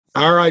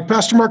All right,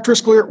 Pastor Mark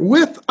Driscoll here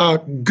with a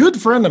good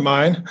friend of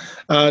mine,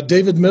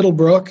 David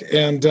Middlebrook,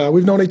 and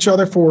we've known each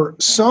other for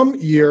some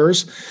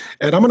years.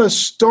 And I'm going to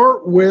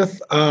start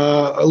with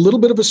a little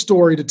bit of a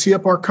story to tee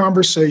up our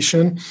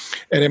conversation.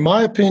 And in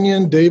my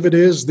opinion, David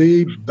is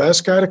the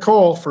best guy to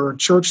call for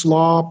church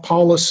law,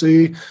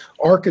 policy,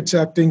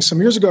 architecting.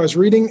 Some years ago, I was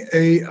reading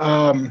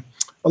a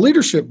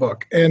leadership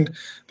book, and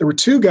there were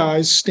two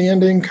guys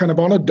standing kind of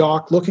on a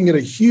dock looking at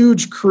a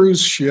huge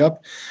cruise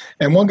ship.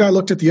 And one guy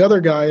looked at the other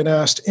guy and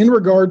asked, in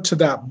regard to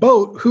that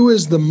boat, who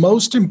is the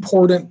most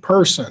important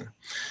person?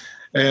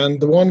 And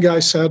the one guy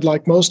said,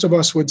 like most of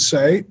us would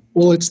say,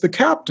 well, it's the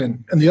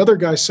captain. And the other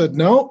guy said,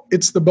 no,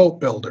 it's the boat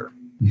builder.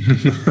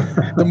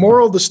 The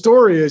moral of the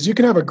story is you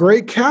can have a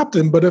great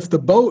captain, but if the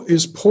boat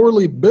is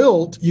poorly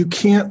built, you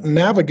can't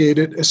navigate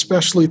it,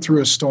 especially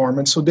through a storm.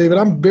 And so, David,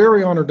 I'm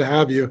very honored to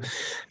have you.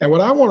 And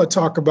what I want to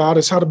talk about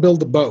is how to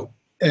build a boat.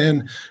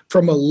 And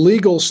from a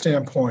legal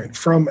standpoint,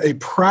 from a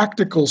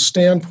practical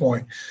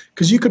standpoint,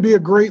 because you could be a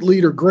great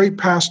leader, great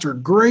pastor,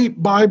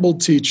 great Bible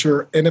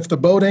teacher, and if the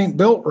boat ain't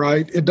built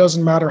right, it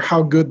doesn't matter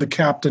how good the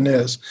captain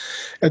is.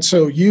 And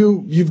so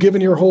you've given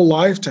your whole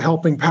life to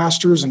helping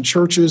pastors and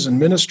churches and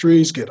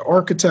ministries get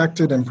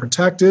architected and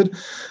protected.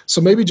 So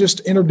maybe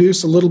just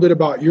introduce a little bit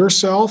about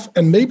yourself,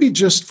 and maybe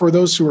just for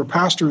those who are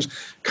pastors,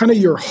 kind of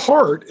your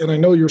heart, and I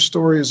know your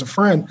story as a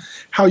friend,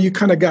 how you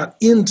kind of got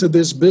into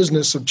this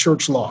business of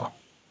church law.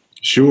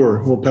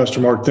 Sure. Well, Pastor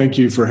Mark, thank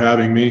you for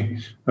having me.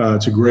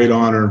 It's a great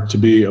honor to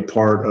be a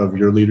part of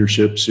your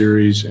leadership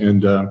series.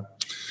 And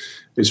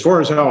as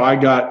far as how I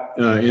got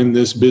in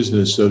this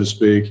business, so to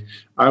speak,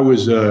 I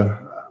was,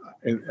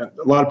 and a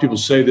lot of people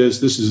say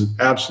this is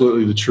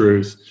absolutely the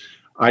truth.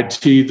 I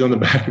teethed on the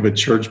back of a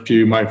church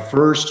pew. My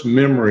first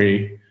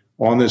memory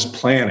on this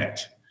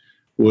planet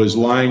was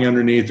lying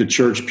underneath the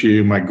church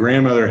pew. My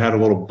grandmother had a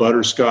little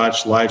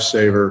butterscotch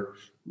lifesaver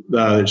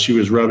that she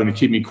was rubbing to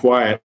keep me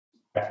quiet.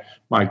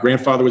 My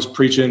grandfather was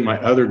preaching. My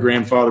other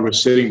grandfather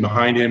was sitting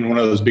behind him in one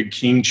of those big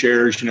king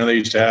chairs, they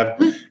used to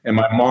have. And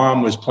my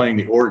mom was playing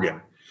the organ.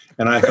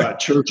 And I thought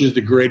church is the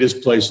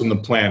greatest place on the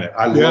planet.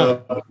 I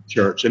love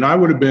church. And I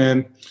would have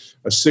been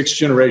a sixth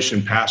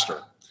generation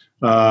pastor,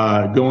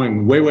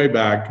 going way, way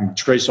back, and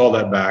trace all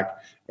that back.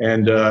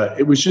 And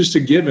it was just a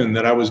given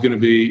that I was going to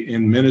be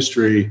in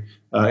ministry,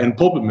 in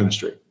pulpit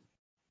ministry.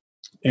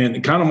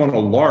 And kind of on a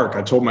lark,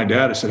 I told my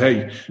dad, I said,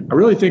 hey, I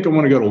really think I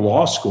want to go to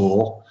law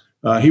school.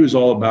 He was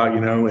all about,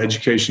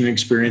 education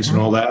experience and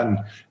all that. And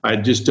I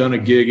had just done a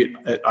gig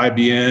at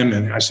IBM.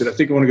 And I said, I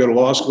think I want to go to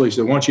law school. He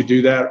said, why don't you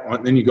do that?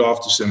 And then you go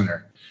off to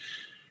seminary.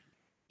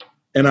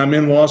 And I'm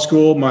in law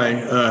school,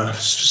 my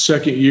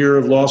second year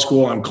of law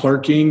school. I'm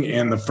clerking.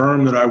 And the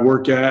firm that I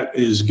work at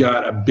has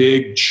got a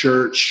big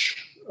church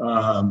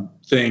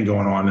thing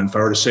going on. And if I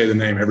were to say the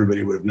name,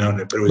 everybody would have known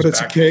it. But it's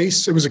a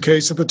case. It was a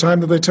case at the time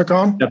that they took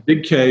on? A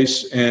big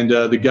case. And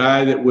the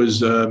guy that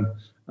was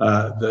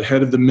the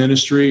head of the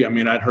ministry,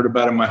 I'd heard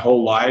about him my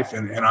whole life.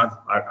 And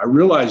I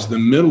realized in the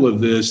middle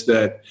of this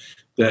that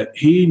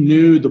he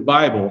knew the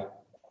Bible,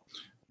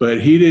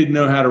 but he didn't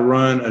know how to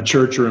run a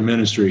church or a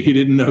ministry. He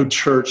didn't know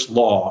church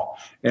law.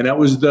 And that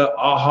was the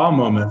aha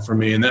moment for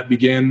me. And that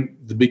began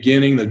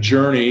the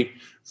journey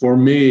for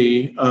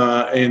me.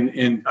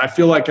 And I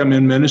feel like I'm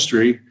in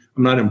ministry.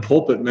 I'm not in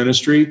pulpit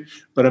ministry,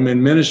 but I'm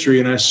in ministry,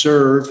 and I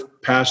serve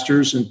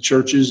pastors and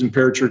churches and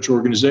parachurch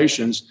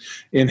organizations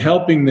in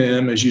helping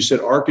them, as you said,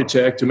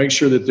 architect, to make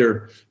sure that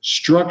their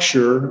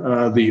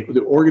structure,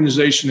 the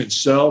organization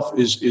itself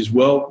is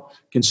well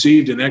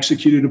conceived and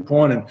executed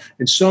upon,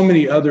 and so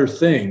many other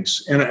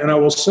things. And I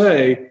will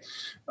say,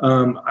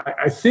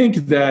 I think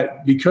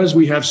that because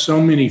we have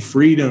so many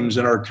freedoms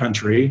in our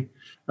country,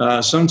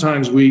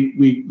 sometimes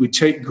we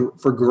take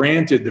for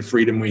granted the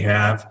freedom we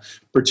have,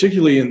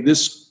 particularly in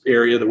this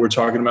area that we're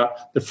talking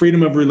about, the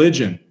freedom of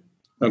religion,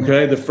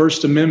 okay? The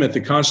First Amendment, the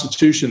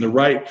Constitution, the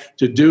right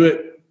to do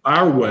it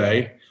our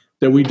way,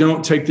 that we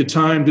don't take the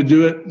time to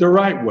do it the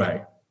right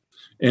way.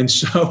 And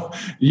so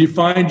you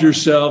find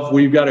yourself,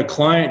 we've got a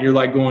client, you're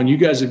like going, you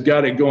guys have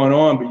got it going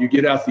on, but you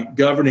get out the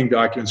governing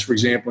documents, for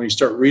example, and you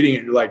start reading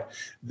it, you're like,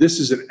 this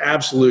is an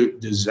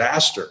absolute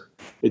disaster.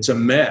 It's a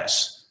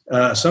mess.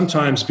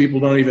 Sometimes people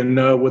don't even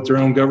know what their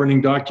own governing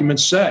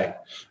documents say.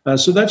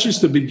 So that's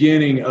just the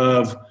beginning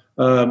of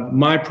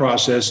my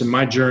process and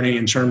my journey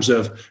in terms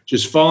of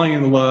just falling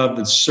in love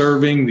and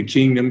serving the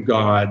kingdom of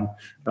God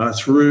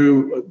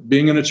through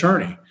being an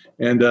attorney.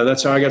 And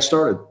that's how I got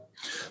started.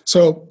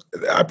 So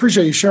I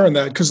appreciate you sharing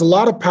that, because a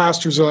lot of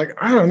pastors are like,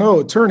 I don't know,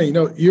 attorney,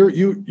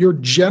 you're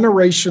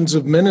generations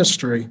of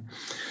ministry.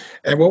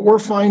 And what we're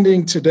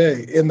finding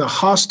today in the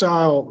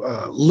hostile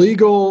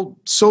legal,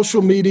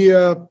 social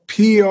media,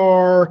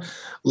 PR,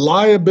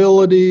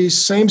 liability,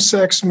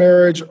 same-sex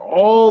marriage,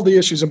 all the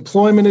issues,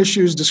 employment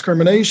issues,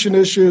 discrimination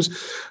issues,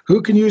 who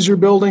can use your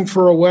building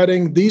for a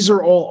wedding, these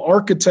are all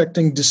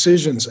architecting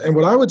decisions. And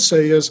what I would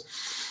say is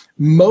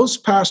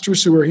most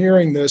pastors who are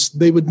hearing this,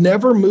 they would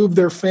never move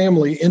their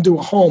family into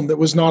a home that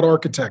was not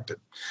architected.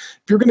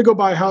 you're going to go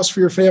buy a house for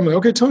your family,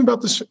 okay, tell me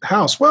about this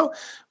house. Well,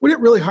 we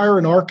didn't really hire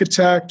an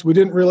architect. We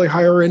didn't really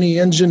hire any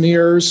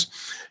engineers.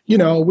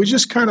 We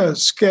just kind of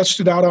sketched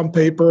it out on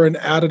paper and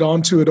added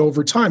on to it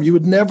over time. You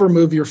would never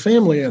move your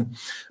family in.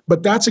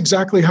 But that's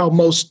exactly how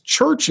most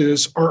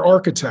churches are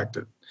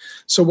architected.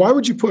 So why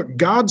would you put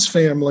God's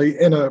family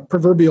in a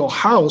proverbial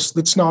house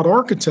that's not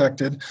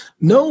architected,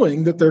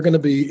 knowing that they're going to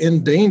be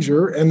in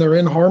danger and they're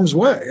in harm's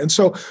way? And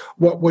so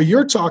what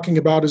you're talking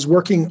about is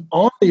working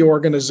on the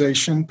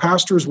organization.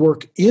 Pastors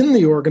work in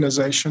the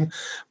organization,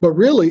 but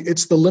really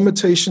it's the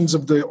limitations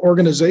of the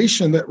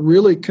organization that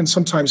really can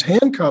sometimes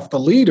handcuff the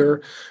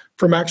leader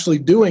from actually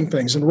doing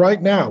things. And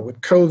right now,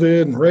 with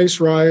COVID and race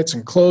riots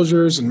and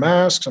closures and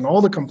masks and all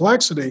the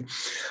complexity,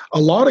 a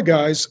lot of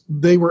guys,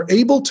 they were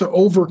able to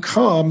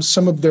overcome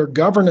some of their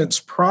governance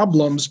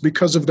problems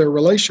because of their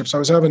relationships. I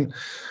was having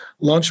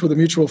lunch with a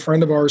mutual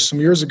friend of ours some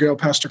years ago,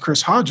 Pastor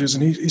Chris Hodges,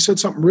 and he said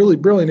something really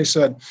brilliant. He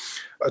said,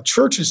 a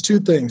church is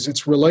two things.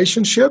 It's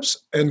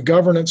relationships and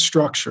governance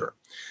structure.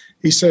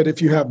 He said,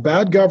 if you have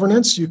bad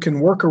governance, you can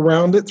work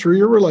around it through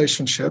your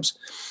relationships.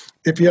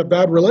 If you have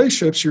bad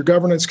relationships, your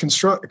governance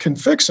can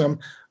fix them.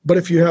 But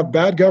if you have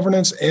bad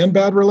governance and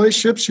bad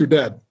relationships, you're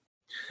dead.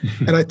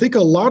 And I think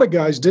a lot of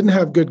guys didn't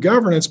have good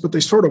governance, but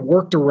they sort of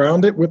worked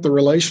around it with the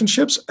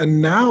relationships.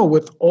 And now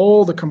with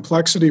all the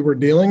complexity we're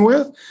dealing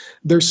with,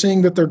 they're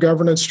seeing that their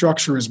governance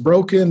structure is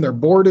broken. Their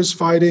board is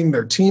fighting.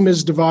 Their team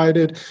is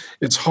divided.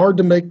 It's hard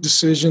to make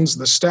decisions.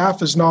 The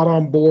staff is not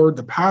on board.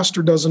 The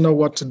pastor doesn't know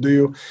what to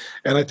do.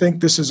 And I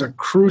think this is a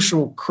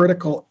crucial,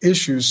 critical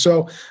issue.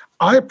 So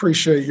I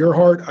appreciate your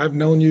heart. I've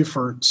known you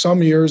for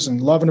some years and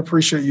love and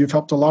appreciate you've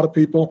helped a lot of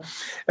people.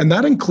 And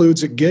that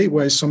includes at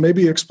Gateway. So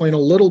maybe explain a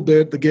little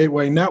bit the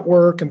Gateway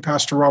Network and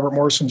Pastor Robert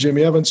Morris and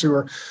Jimmy Evans, who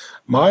are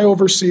my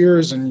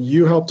overseers, and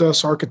you helped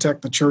us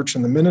architect the church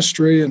and the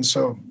ministry. And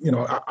so,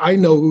 I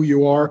know who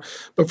you are.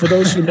 But for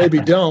those who maybe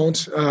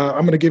don't,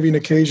 I'm going to give you an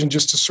occasion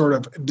just to sort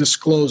of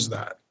disclose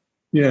that.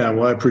 Yeah,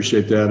 well, I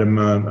appreciate that. And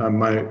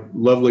my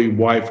lovely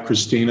wife,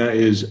 Christina,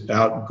 is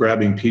out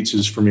grabbing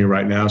pizzas for me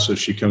right now. So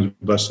she comes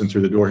busting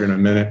through the door here in a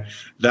minute.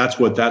 That's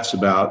what that's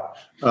about.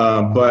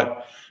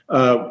 But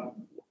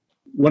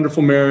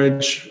wonderful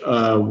marriage,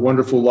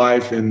 wonderful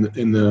life in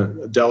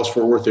the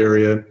Dallas-Fort Worth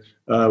area.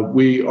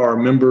 We are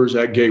members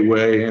at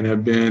Gateway and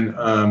have been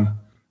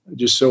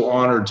just so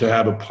honored to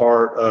have a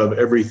part of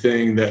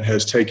everything that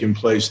has taken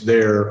place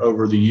there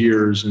over the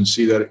years and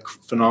see that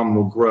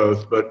phenomenal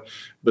growth. But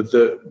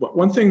the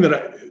one thing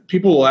that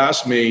people will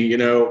ask me,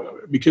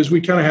 because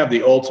we kind of have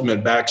the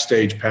ultimate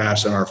backstage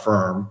pass in our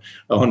firm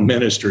on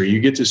ministry, you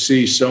get to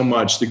see so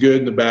much, the good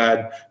and the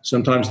bad,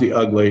 sometimes the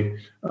ugly.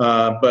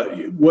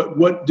 But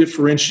what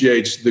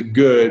differentiates the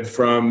good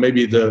from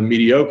maybe the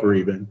mediocre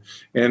even?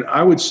 And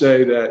I would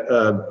say that,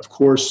 of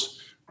course,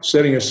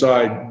 setting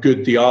aside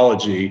good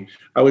theology,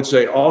 I would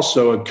say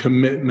also a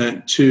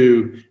commitment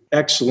to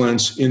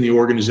excellence in the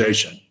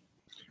organization.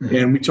 Mm-hmm.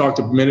 And we talked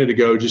a minute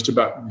ago just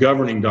about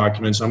governing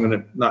documents. I'm going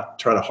to not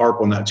try to harp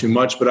on that too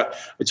much, but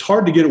it's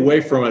hard to get away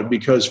from it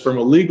because from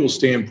a legal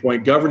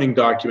standpoint, governing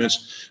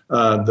documents,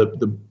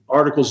 the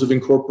articles of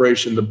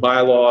incorporation, the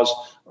bylaws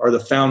are the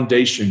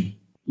foundation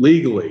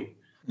legally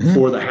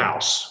for the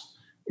house.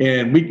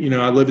 And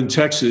I live in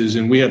Texas,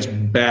 and we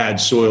have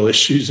bad soil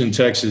issues in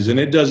Texas. And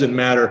it doesn't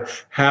matter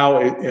how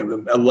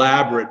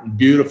elaborate and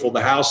beautiful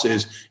the house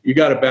is. You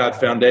got a bad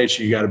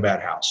foundation, you got a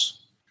bad house.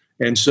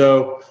 And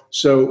so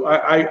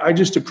I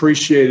just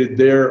appreciated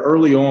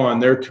early on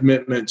their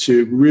commitment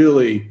to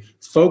really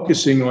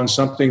focusing on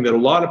something that a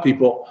lot of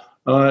people,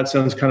 that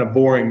sounds kind of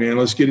boring, man.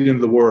 Let's get into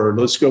the word.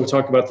 Let's go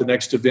talk about the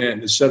next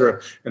event, et cetera.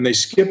 And they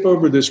skip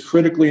over this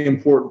critically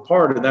important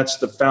part, and that's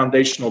the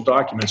foundational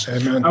documents.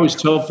 Amen. I always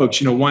tell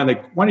folks, why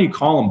do you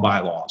call them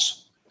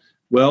bylaws?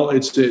 Well,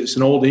 it's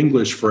an old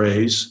English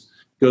phrase.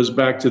 It goes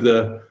back to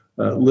the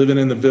living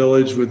in the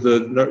village with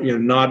the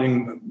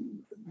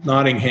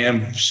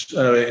Nottingham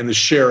and the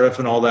sheriff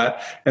and all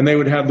that. And they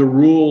would have the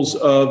rules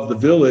of the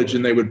village,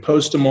 and they would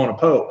post them on a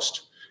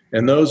post.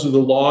 And those are the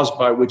laws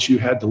by which you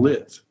had to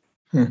live.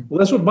 Well,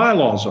 that's what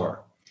bylaws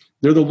are.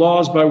 They're the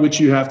laws by which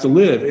you have to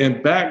live.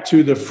 And back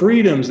to the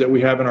freedoms that we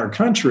have in our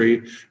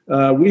country,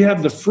 we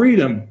have the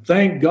freedom,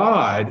 thank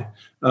God,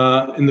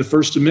 in the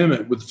First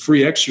Amendment with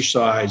free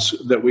exercise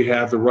that we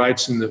have the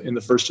rights in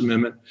the First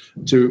Amendment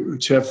to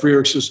have free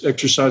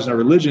exercise in our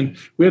religion.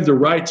 We have the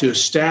right to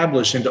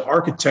establish and to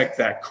architect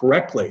that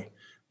correctly.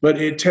 But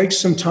it takes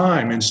some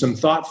time and some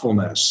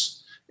thoughtfulness.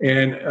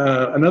 And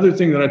another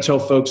thing that I tell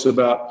folks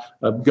about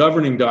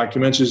governing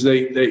documents is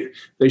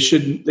they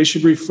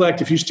should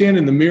reflect. If you stand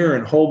in the mirror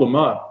and hold them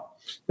up,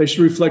 they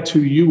should reflect who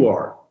you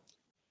are,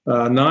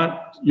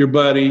 not your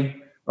buddy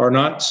or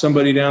not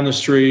somebody down the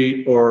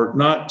street or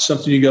not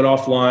something you got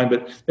offline,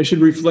 but they should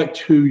reflect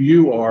who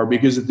you are,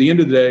 because at the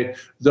end of the day,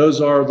 those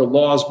are the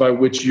laws by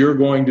which you're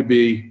going to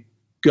be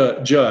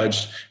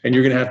judged and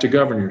you're going to have to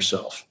govern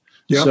yourself.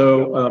 Yep.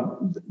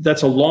 So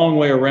that's a long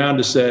way around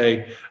to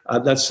say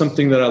that's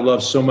something that I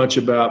love so much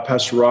about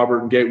Pastor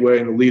Robert and Gateway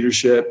and the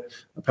leadership,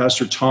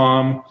 Pastor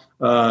Tom,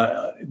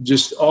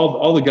 just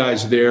all the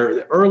guys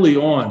there early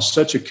on,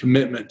 such a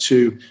commitment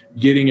to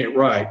getting it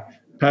right.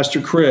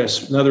 Pastor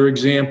Chris, another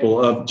example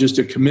of just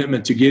a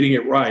commitment to getting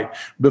it right.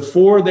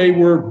 Before they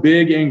were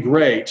big and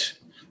great,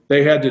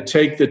 they had to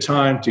take the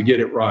time to get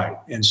it right.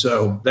 And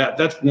so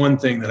that's one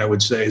thing that I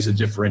would say is a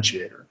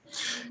differentiator.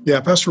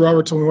 Yeah, Pastor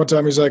Robert told me one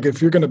time, he's like,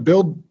 if you're going to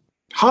build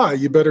high,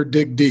 you better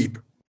dig deep.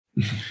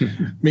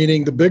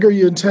 Meaning the bigger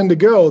you intend to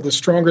go, the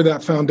stronger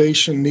that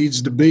foundation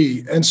needs to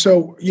be. And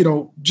so,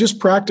 just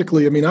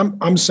practically, I mean,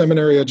 I'm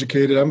seminary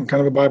educated. I'm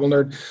kind of a Bible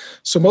nerd.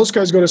 So most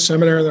guys go to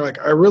seminary and they're like,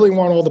 I really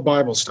want all the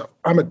Bible stuff.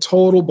 I'm a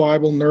total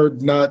Bible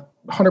nerd, nut,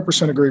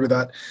 100% agree with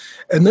that.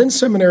 And then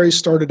seminaries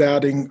started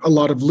adding a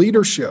lot of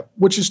leadership,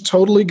 which is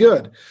totally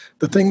good.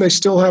 The thing they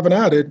still haven't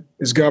added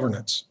is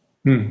governance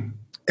and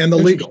the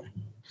legal.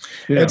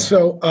 Yeah. And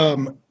so,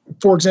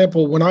 for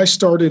example, when I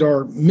started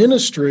our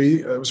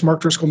ministry, it was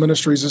Mark Driscoll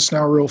Ministries, it's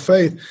now Real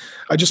Faith,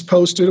 I just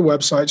posted a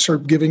website,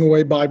 started giving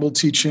away Bible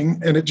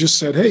teaching, and it just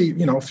said, hey,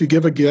 if you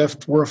give a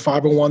gift, we're a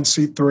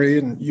 501c3,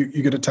 and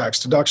you get a tax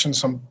deduction,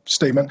 some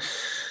statement.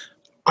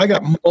 I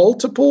got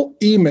multiple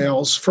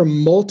emails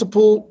from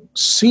multiple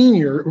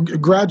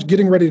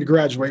getting ready to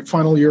graduate,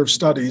 final year of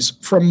studies,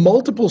 from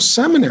multiple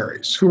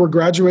seminaries who were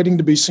graduating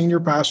to be senior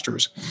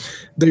pastors.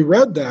 They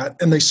read that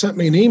and they sent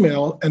me an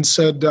email and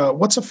said,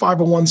 what's a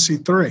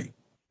 501c3?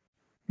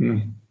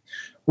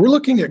 We're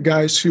looking at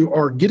guys who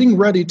are getting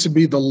ready to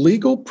be the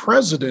legal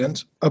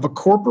president of a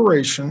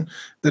corporation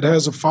that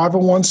has a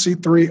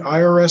 501c3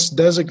 IRS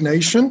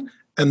designation,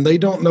 and they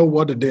don't know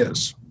what it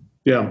is.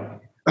 Yeah.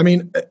 I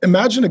mean,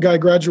 imagine a guy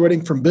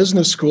graduating from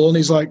business school and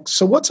he's like,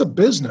 so what's a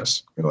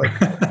business? You're like,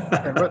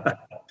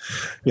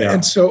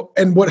 yeah.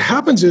 And what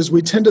happens is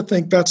we tend to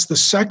think that's the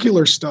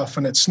secular stuff,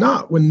 and it's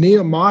not. When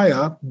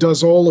Nehemiah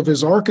does all of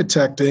his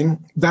architecting,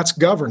 that's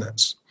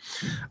governance.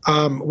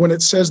 When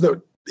it says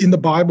that in the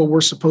Bible we're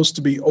supposed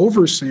to be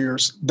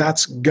overseers,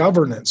 that's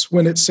governance.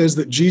 When it says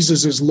that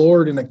Jesus is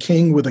Lord and a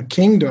king with a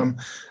kingdom,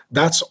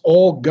 that's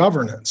all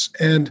governance.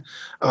 And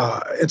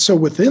so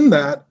within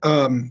that,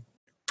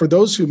 for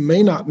those who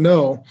may not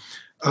know,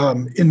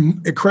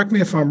 correct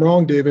me if I'm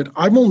wrong, David,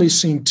 I've only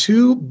seen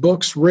 2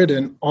 books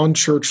written on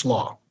church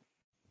law.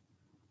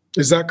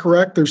 Is that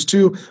correct? There's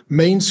 2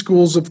 main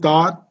schools of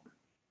thought?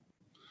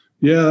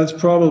 Yeah, that's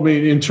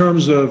probably, in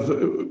terms of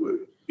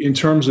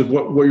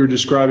what you're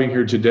describing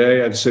here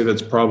today, I'd say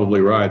that's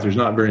probably right. There's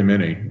not very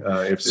many.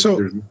 If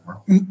there's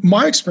more.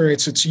 My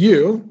experience, it's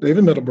you,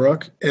 David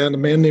Middlebrook, and a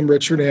man named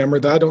Richard Hammer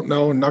that I don't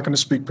know and not going to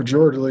speak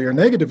pejoratively or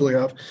negatively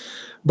of.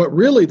 But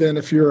really, then,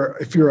 if you're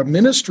a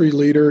ministry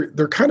leader,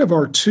 there kind of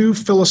are 2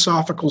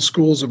 philosophical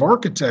schools of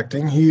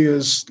architecting. He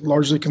is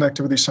largely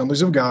connected with the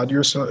Assemblies of God.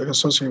 You're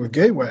associated with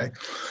Gateway.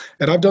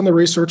 And I've done the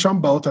research on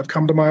both. I've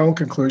come to my own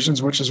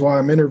conclusions, which is why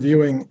I'm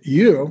interviewing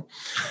you,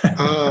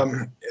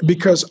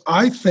 because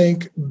I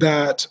think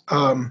that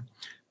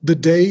the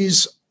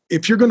days,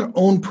 if you're going to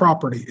own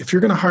property, if you're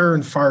going to hire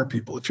and fire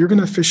people, if you're going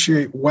to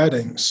officiate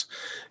weddings,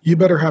 you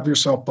better have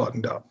yourself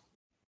buttoned up.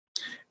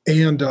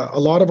 And a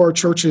lot of our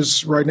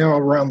churches right now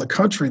around the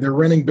country, they're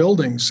renting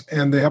buildings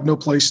and they have no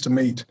place to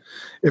meet.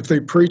 If they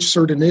preach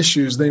certain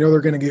issues, they know they're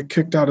going to get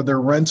kicked out of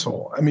their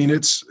rental. I mean,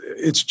 it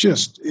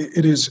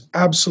is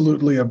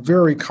absolutely a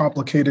very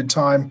complicated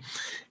time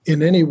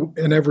in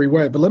every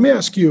way. But let me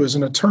ask you, as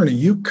an attorney,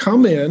 you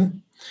come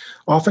in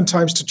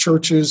oftentimes to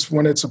churches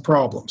when it's a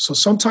problem. So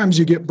sometimes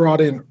you get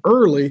brought in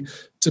early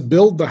to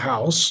build the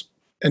house,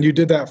 and you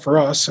did that for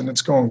us, and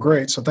it's going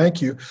great, so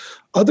thank you.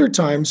 Other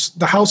times,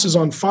 the house is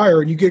on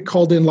fire, and you get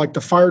called in like the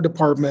fire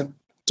department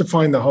to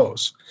find the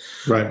hose.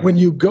 Right. When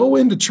you go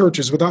into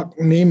churches, without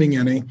naming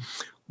any,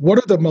 what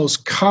are the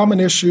most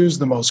common issues,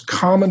 the most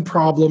common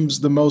problems,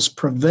 the most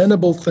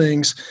preventable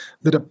things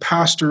that a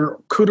pastor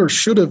could or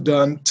should have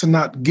done to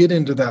not get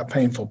into that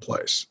painful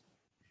place?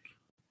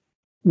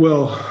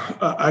 Well,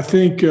 I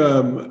think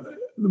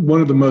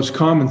one of the most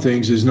common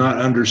things is not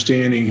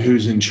understanding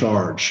who's in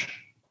charge.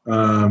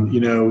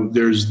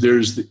 There's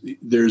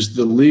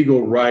the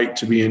legal right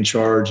to be in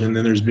charge, and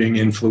then there's being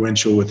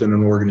influential within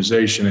an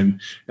organization.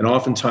 And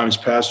oftentimes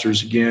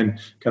pastors, again,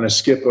 kind of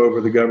skip over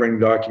the governing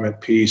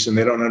document piece, and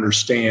they don't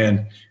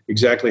understand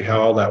exactly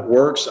how all that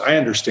works. I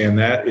understand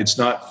that. It's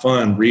not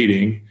fun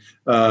reading.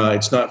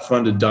 It's not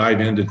fun to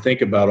dive in to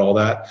think about all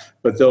that,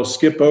 but they'll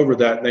skip over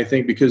that, and they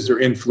think because they're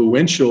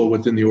influential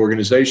within the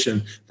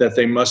organization that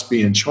they must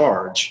be in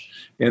charge.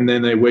 And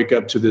then they wake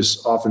up to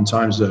this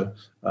oftentimes a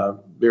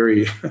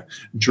very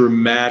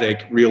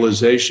dramatic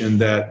realization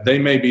that they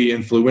may be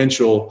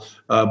influential,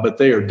 but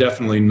they are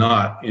definitely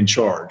not in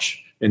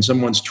charge. And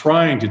someone's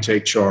trying to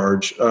take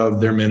charge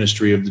of their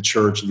ministry, of the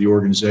church, of the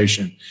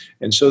organization.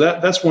 And so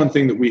that's one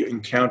thing that we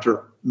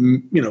encounter,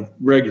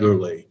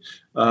 regularly.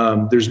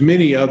 There's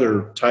many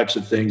other types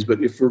of things,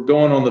 but if we're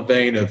going on the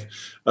vein of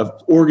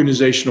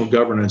organizational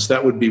governance,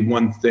 that would be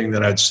one thing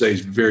that I'd say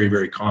is very,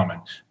 very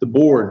common. The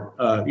board,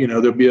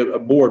 there'll be a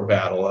board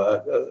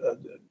battle,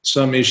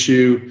 some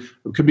issue.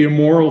 It could be a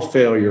moral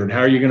failure, and how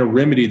are you going to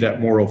remedy that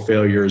moral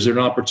failure? Is there an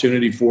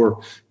opportunity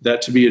for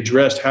that to be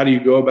addressed? How do you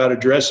go about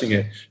addressing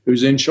it?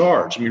 Who's in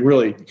charge? I mean,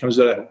 really, it comes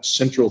to that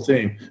central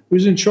theme.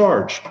 Who's in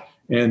charge?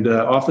 And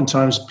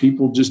oftentimes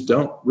people just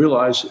don't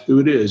realize who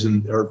it is,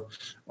 and are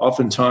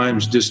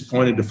oftentimes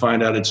disappointed to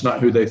find out it's not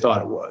who they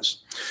thought it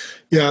was.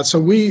 Yeah, so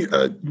we,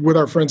 with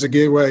our friends at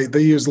Gateway,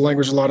 they use the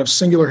language a lot of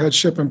singular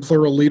headship and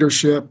plural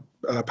leadership.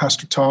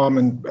 Pastor Tom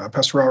and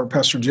Pastor Robert,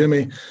 Pastor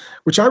Jimmy,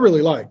 which I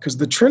really like, because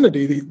the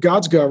Trinity,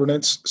 God's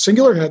governance,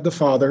 singular head, the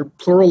Father,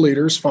 plural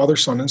leaders, Father,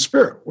 Son, and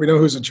Spirit. We know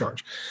who's in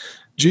charge.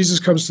 Jesus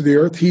comes to the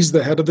earth. He's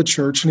the head of the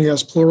church, and he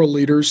has plural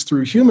leaders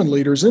through human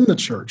leaders in the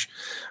church.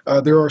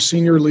 There are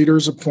senior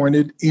leaders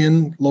appointed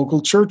in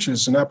local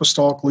churches and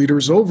apostolic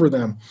leaders over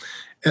them.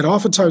 And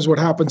oftentimes what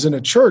happens in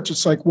a church,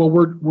 it's like, well,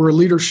 we're a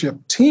leadership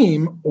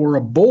team or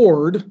a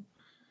board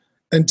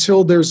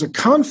until there's a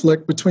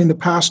conflict between the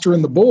pastor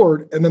and the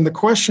board. And then the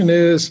question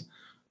is,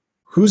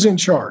 who's in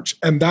charge?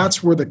 And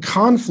that's where the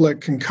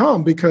conflict can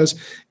come, because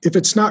if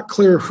it's not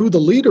clear who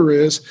the leader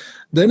is,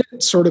 then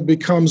it sort of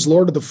becomes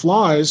Lord of the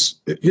Flies,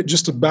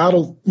 just a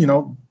battle,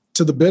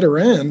 to the bitter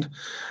end.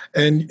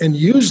 And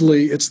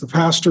usually it's the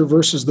pastor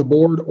versus the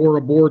board or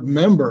a board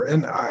member.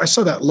 And I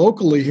saw that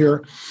locally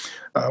here.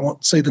 I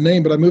won't say the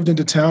name, but I moved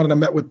into town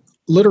and I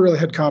literally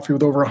had coffee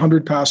with over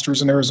 100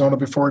 pastors in Arizona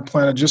before we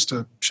planted, just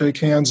to shake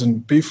hands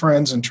and be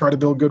friends and try to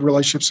build good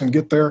relationships and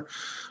get their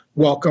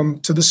welcome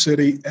to the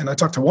city. And I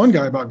talked to one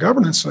guy about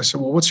governance, and I said,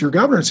 well, what's your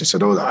governance? He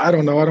said, I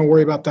don't know. I don't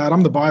worry about that.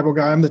 I'm the Bible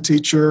guy. I'm the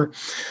teacher.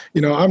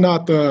 I'm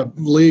not the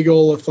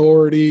legal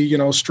authority,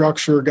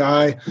 structure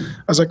guy.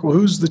 I was like, well,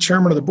 who's the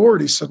chairman of the board?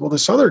 He said, well,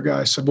 this other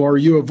guy. I said, well, are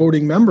you a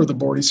voting member of the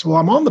board? He said, well,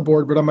 I'm on the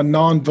board, but I'm a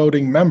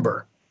non-voting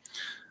member.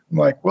 I'm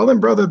like, well, then,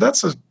 brother,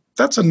 that's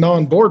a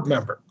non-board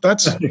member.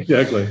 That's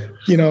exactly.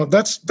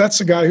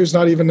 That's a guy who's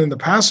not even in the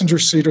passenger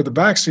seat or the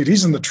back seat.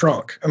 He's in the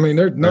trunk. I mean,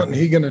 there's nothing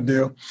he going to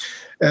do.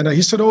 And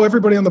he said,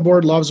 everybody on the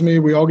board loves me.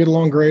 We all get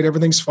along great.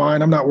 Everything's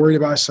fine. I'm not worried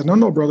about it. I said,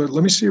 no, brother,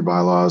 let me see your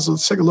bylaws.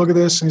 Let's take a look at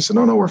this. And he said,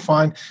 no, we're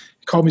fine.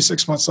 He called me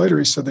 6 months later.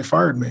 He said, they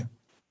fired me.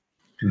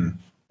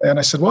 And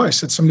I said, why? I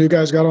said, some new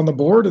guys got on the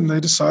board and they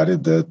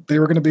decided that they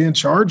were going to be in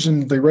charge,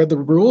 and they read the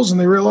rules and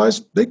they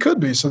realized they could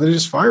be. So they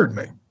just fired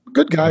me.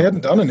 Good guy,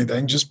 hadn't done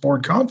anything, just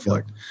board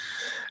conflict.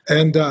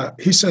 And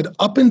he said,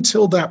 up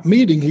until that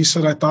meeting, he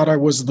said, I thought I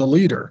was the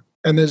leader.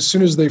 And as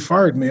soon as they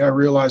fired me, I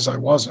realized I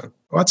wasn't.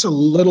 Well, that's a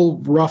little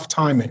rough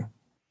timing.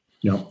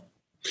 Yeah.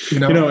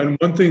 And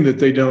one thing that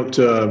they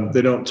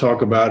don't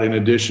talk about, in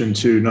addition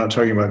to not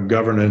talking about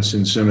governance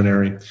in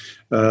seminary,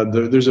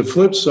 there's a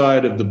flip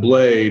side of the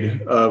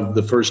blade of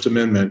the First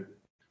Amendment,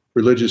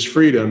 religious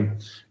freedom.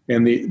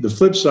 And the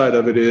flip side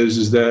of it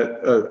is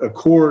that a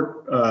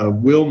court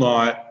will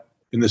not,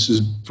 and this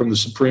is from the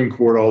Supreme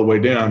Court all the way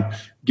down,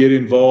 get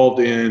involved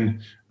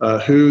in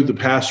who the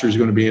pastor is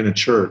going to be in a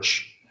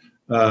church,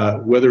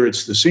 whether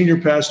it's the senior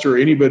pastor or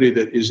anybody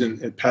that is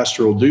in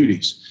pastoral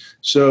duties.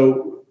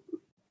 So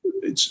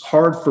it's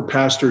hard for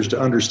pastors to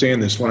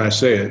understand this when I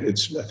say it.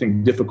 It's, I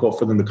think, difficult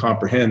for them to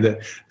comprehend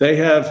that they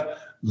have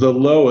the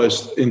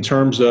lowest in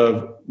terms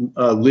of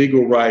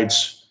legal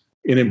rights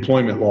in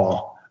employment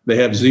law. They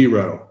have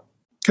zero.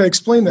 Okay,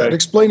 explain that. Right.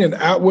 Explain an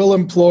at-will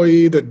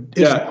employee that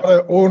is not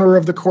an owner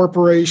of the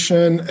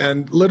corporation,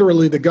 and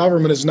literally the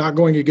government is not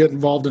going to get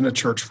involved in a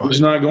church fight.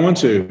 It's not going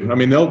to. I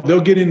mean, they'll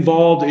get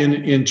involved in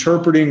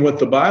interpreting what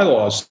the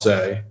bylaws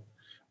say,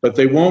 but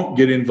they won't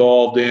get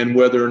involved in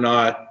whether or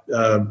not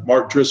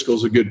Mark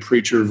Driscoll's a good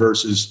preacher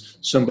versus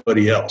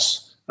somebody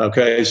else.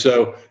 Okay,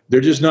 so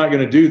they're just not going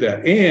to do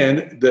that.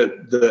 And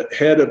the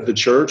head of the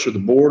church or the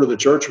board of the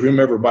church or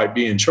whomever might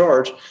be in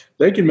charge,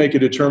 they can make a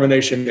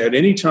determination at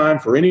any time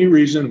for any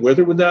reason, with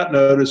or without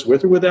notice,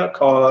 with or without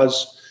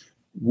cause.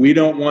 We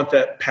don't want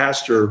that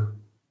pastor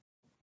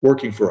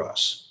working for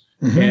us.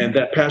 Mm-hmm. And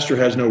that pastor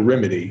has no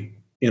remedy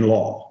in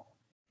law.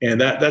 And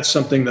that's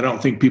something that I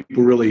don't think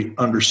people really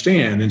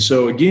understand. And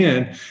so,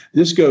 again,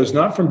 this goes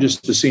not from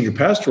just the senior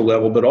pastoral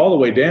level, but all the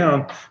way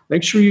down.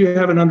 Make sure you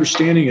have an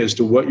understanding as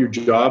to what your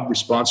job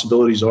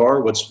responsibilities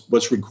are,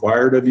 what's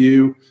required of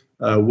you,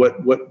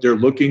 what they're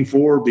looking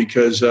for,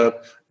 because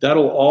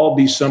that'll all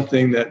be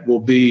something that will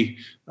be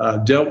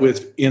dealt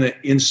with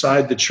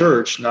inside the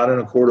church, not in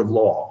a court of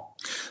law.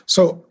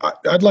 So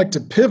I'd like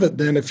to pivot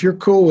then, if you're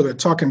cool with it,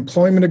 talk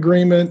employment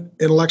agreement,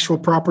 intellectual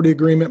property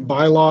agreement,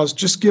 bylaws,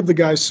 just give the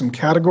guys some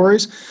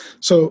categories.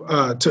 So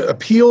to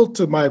appeal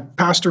to my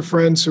pastor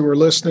friends who are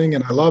listening,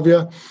 and I love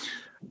you,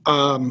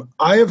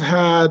 I have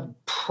had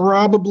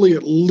probably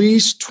at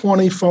least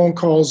 20 phone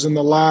calls in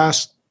the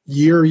last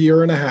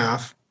year and a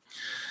half.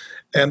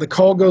 And the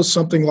call goes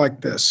something like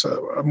this,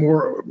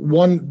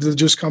 one that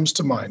just comes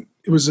to mind.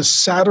 It was a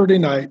Saturday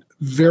night,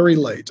 very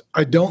late.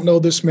 I don't know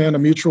this man. A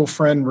mutual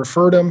friend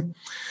referred him.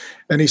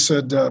 And he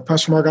said,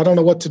 Pastor Mark, I don't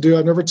know what to do.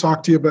 I've never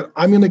talked to you, but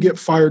I'm going to get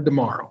fired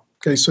tomorrow.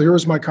 Okay, so here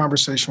was my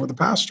conversation with the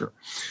pastor.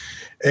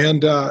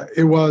 And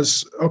it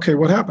was, okay,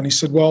 what happened? He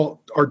said,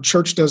 well, our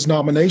church does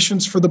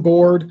nominations for the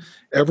board.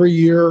 Every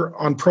year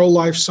on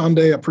Pro-Life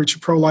Sunday, I preach a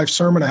pro-life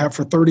sermon I have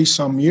for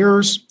 30-some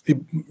years. He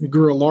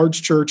grew a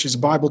large church. He's a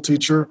Bible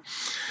teacher.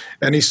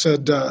 And he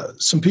said,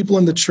 some people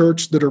in the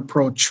church that are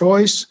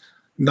pro-choice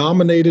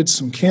nominated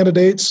some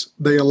candidates.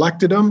 They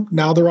elected them.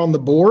 Now they're on the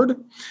board.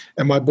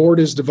 And my board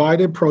is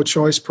divided,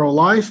 pro-choice,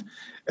 pro-life.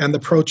 And the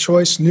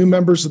pro-choice new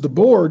members of the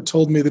board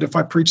told me that if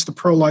I preach the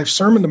pro-life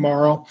sermon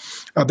tomorrow,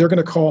 they're going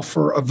to call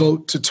for a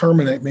vote to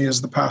terminate me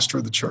as the pastor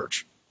of the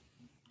church.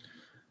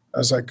 I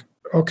was like,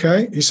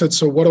 okay. He said,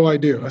 so what do I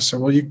do? I said,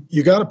 well,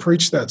 you got to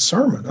preach that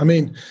sermon. I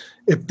mean,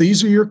 if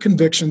these are your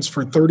convictions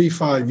for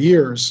 35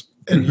 years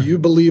and you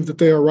believe that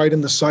they are right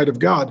in the sight of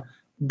God,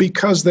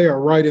 because they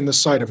are right in the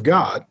sight of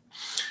God,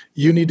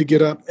 you need to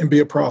get up and be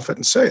a prophet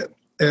and say it.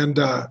 And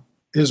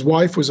his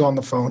wife was on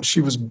the phone.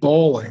 She was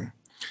bawling.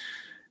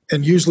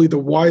 And usually the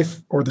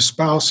wife or the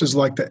spouse is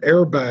like the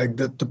airbag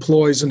that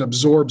deploys and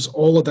absorbs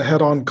all of the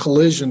head-on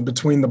collision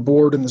between the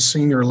board and the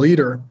senior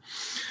leader.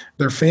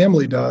 Their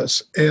family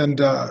does. And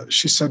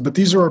she said, but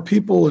these are our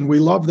people and we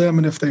love them.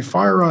 And if they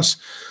fire us,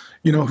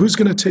 who's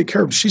going to take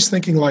care of them? She's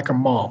thinking like a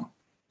mom.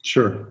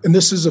 Sure. And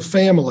this is a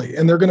family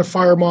and they're going to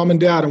fire mom and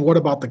dad. And what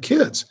about the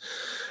kids?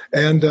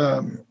 And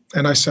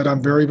I said,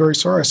 I'm very, very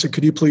sorry. I said,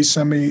 could you please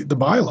send me the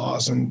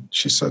bylaws? And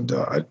she said,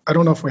 I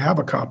don't know if we have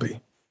a copy.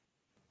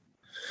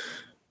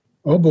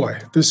 Oh boy,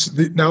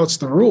 now it's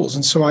the rules.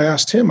 And so I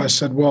asked him, I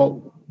said,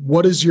 well,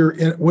 what does your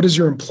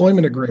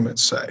employment agreement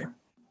say?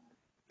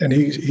 And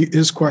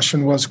his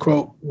question was,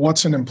 quote,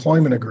 what's an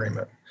employment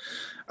agreement?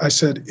 I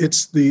said,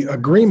 it's the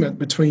agreement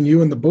between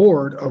you and the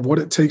board of what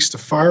it takes to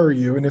fire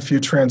you. And if you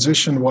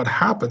transition, what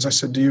happens? I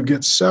said, do you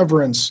get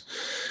severance?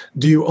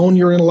 Do you own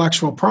your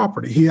intellectual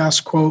property? He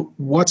asked, quote,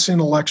 what's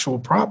intellectual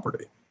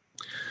property?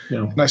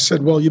 Yeah. And I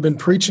said, well, you've been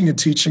preaching and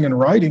teaching and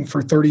writing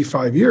for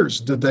 35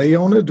 years. Do they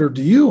own it or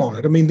do you own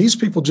it? I mean, these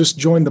people just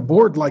joined the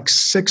board like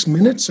 6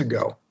 minutes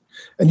ago,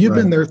 and you've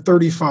been there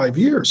 35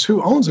 years.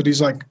 Who owns it?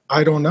 He's like,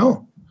 I don't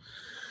know.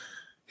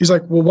 He's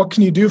like, well, what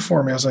can you do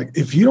for me? I was like,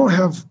 if you don't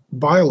have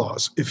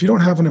bylaws, if you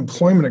don't have an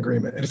employment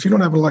agreement, and if you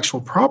don't have an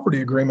intellectual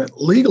property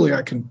agreement, legally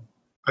I can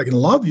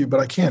love you, but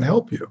I can't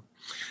help you.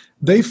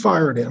 They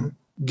fired him,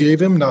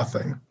 gave him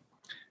nothing,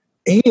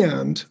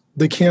 and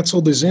they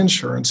canceled his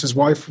insurance. His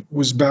wife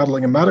was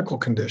battling a medical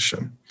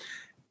condition,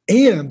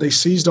 and they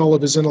seized all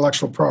of his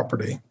intellectual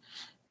property,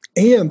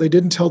 and they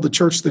didn't tell the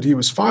church that he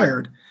was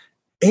fired,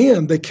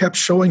 and they kept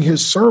showing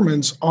his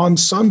sermons on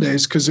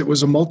Sundays because it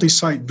was a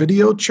multi-site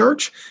video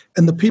church,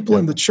 and the people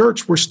in the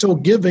church were still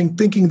giving,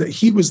 thinking that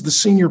he was the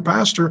senior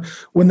pastor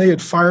when they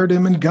had fired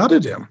him and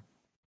gutted him.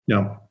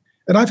 Yeah.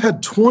 And I've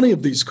had 20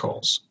 of these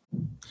calls.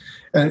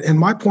 And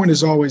my point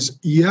is always,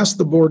 yes,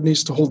 the board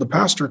needs to hold the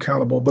pastor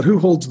accountable, but who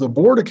holds the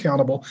board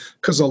accountable?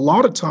 Because a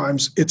lot of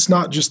times it's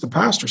not just the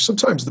pastor.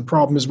 Sometimes the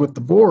problem is with the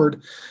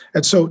board.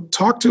 And so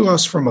talk to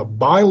us from a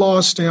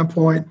bylaw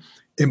standpoint,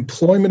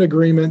 employment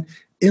agreement,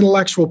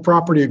 intellectual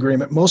property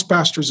agreement. Most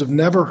pastors have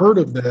never heard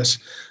of this,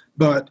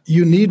 but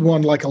you need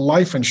one like a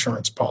life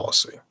insurance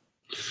policy.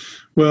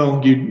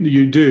 Well,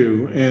 you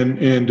do,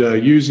 and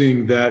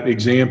using that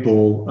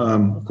example,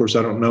 of course,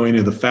 I don't know any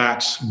of the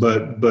facts,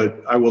 but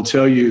I will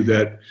tell you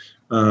that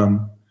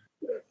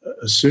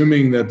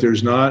assuming that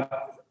there's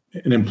not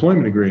an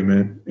employment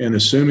agreement, and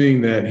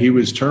assuming that he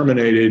was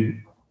terminated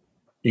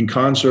in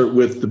concert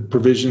with the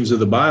provisions of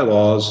the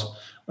bylaws,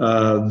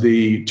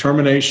 the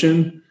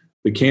termination,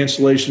 the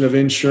cancellation of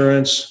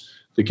insurance,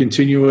 the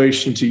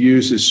continuation to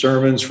use his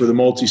sermons for the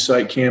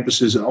multi-site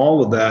campuses, and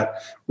all of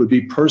that would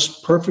be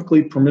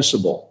perfectly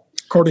permissible.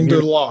 According to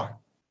the law.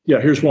 Yeah,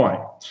 here's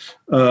why.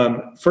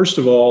 First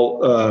of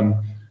all,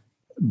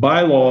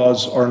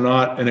 bylaws are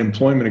not an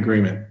employment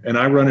agreement. And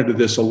I run into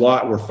this a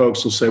lot where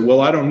folks will say, well,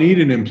 I don't need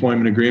an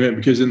employment agreement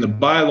because in the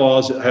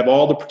bylaws I have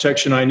all the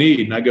protection I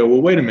need. And I go,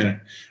 well, wait a minute.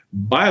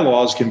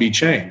 Bylaws can be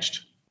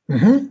changed.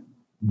 Mm-hmm.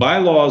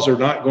 Bylaws are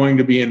not going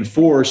to be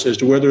enforced as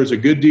to whether it's a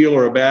good deal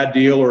or a bad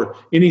deal or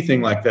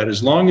anything like that.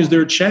 As long as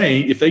they're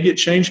changed, if they get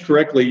changed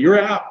correctly, you're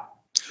out.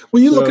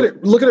 Well,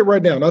 look at it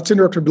right now. Not to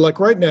interrupt, but like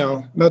right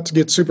now, not to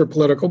get super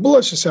political, but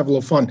let's just have a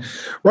little fun.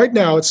 Right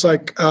now, it's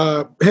like,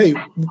 hey,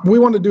 we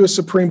want to do a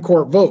Supreme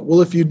Court vote.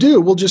 Well, if you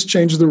do, we'll just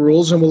change the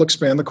rules and we'll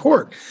expand the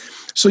court.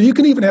 So you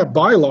can even have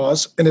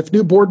bylaws, and if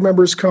new board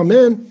members come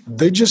in,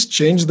 they just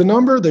change the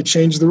number, they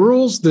change the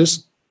rules.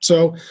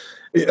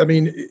 I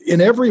mean, in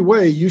every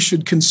way, you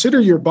should consider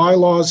your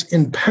bylaws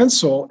in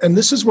pencil. And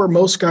this is where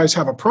most guys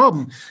have a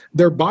problem.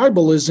 Their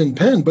Bible is in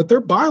pen, but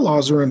their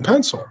bylaws are in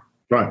pencil.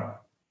 Right.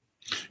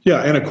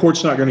 Yeah, and a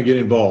court's not going to get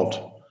involved.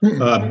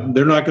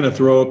 They're not going to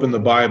throw open the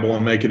Bible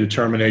and make a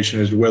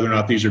determination as to whether or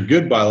not these are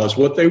good bylaws.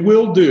 What they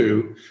will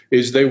do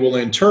is they will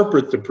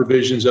interpret the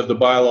provisions of the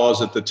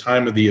bylaws at the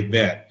time of the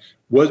event.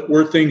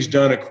 Were things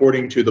done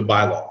according to the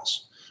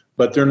bylaws?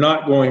 But they're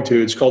not going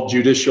to. It's called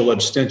judicial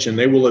abstention.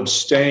 They will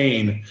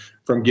abstain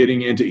from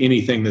getting into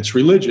anything that's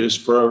religious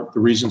for the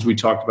reasons we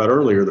talked about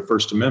earlier, the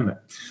First Amendment.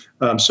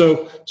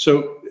 So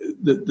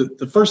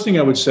the first thing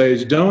I would say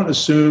is don't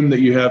assume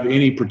that you have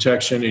any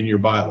protection in your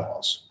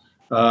bylaws.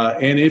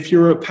 And if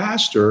you're a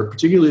pastor,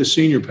 particularly a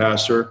senior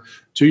pastor,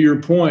 to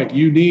your point,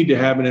 you need to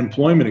have an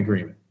employment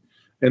agreement.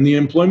 And the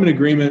employment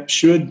agreement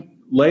should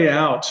lay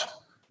out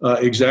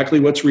exactly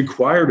what's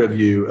required of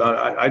you.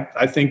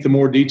 I think the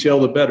more detail,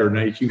 the better.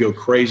 Now you can go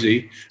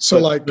crazy. So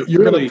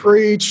you're going to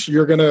preach,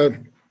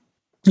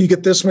 you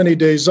get this many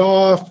days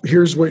off.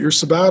 Here's what your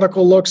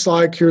sabbatical looks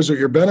like. Here's what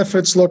your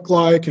benefits look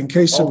like. In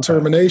case of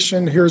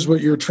termination, here's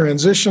what your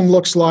transition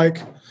looks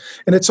like.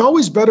 And it's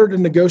always better to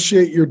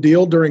negotiate your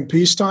deal during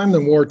peacetime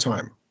than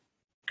wartime.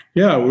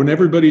 Yeah, when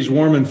everybody's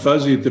warm and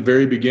fuzzy at the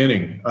very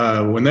beginning.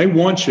 When they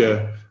want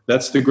you,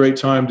 that's the great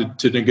time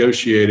to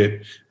negotiate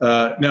it.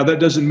 Now, that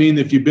doesn't mean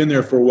that if you've been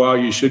there for a while,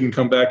 you shouldn't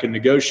come back and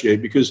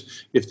negotiate,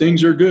 because if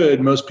things are good,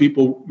 most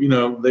people,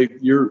 they're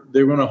going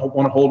to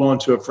want to hold on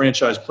to a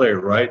franchise player,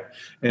 right?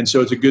 And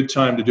so it's a good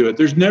time to do it.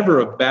 There's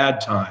never a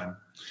bad time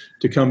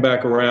to come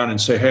back around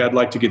and say, hey, I'd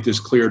like to get this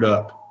cleared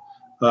up.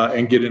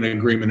 And get an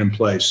agreement in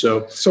place.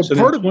 So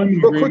part of real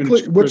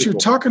quickly, what you're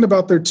talking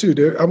about there too,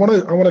 dude, I want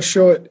to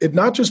show it. It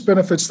not just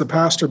benefits the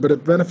pastor, but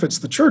it benefits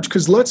the church.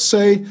 Because let's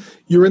say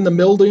you're in the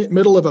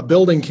middle of a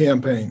building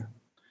campaign,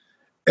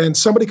 and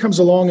somebody comes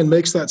along and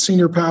makes that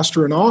senior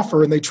pastor an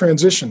offer, and they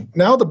transition.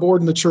 Now the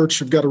board and the church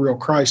have got a real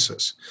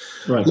crisis.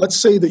 Right. Let's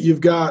say that you've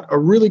got a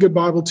really good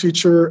Bible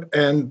teacher,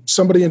 and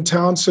somebody in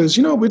town says,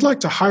 we'd like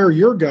to hire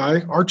your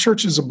guy. Our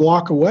church is a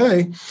block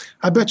away.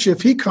 I bet you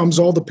if he comes,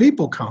 all the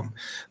people come.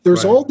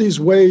 There's all these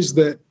ways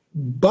that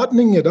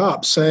buttoning it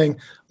up, saying,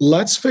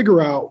 let's figure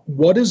out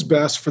what is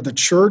best for the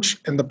church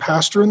and the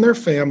pastor and their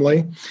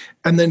family,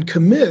 and then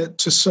commit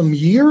to some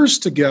years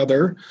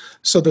together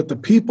so that the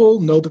people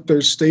know that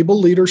there's stable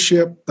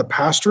leadership, the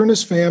pastor and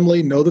his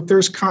family know that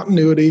there's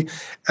continuity,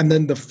 and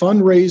then the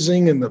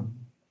fundraising and the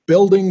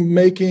building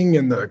making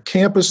and the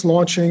campus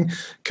launching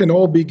can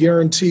all be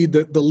guaranteed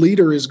that the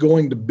leader is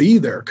going to be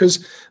there,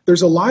 because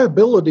there's a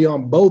liability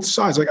on both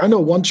sides. Like I know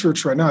one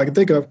church right now I can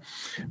think of,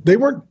 they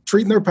weren't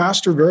treating their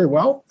pastor very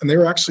well, and they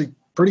were actually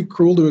pretty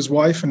cruel to his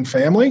wife and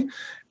family.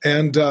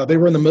 And they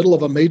were in the middle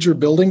of a major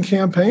building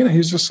campaign, and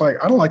he's just like,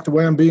 I don't like the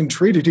way I'm being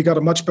treated. He got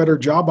a much better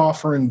job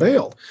offer and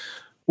bailed.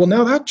 Well,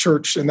 now that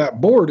church and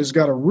that board has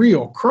got a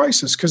real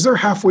crisis because they're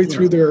halfway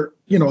through their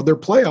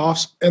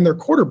playoffs, and their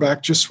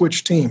quarterback just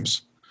switched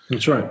teams.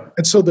 That's right.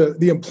 And so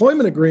the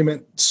employment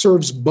agreement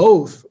serves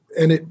both,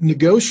 and it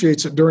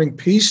negotiates it during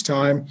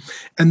peacetime,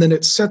 and then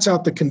it sets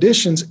out the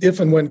conditions. If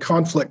and when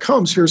conflict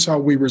comes, here's how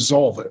we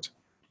resolve it.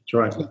 That's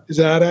right. Is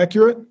that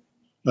accurate?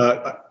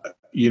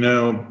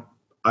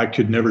 I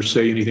could never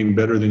say anything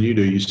better than you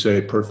do. You say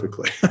it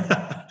perfectly.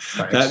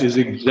 Nice. That is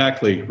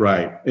exactly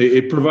right.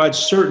 It provides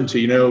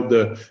certainty.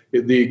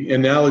 The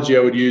analogy I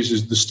would use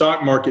is the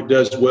stock market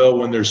does well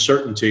when there's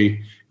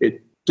certainty.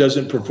 It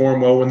doesn't perform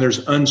well when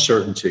there's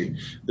uncertainty.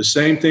 The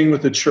same thing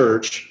with the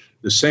church.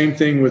 The same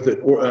thing with a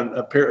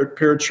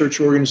parachurch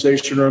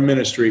organization or a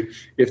ministry.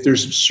 If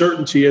there's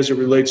certainty as it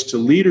relates to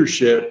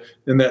leadership,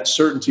 then that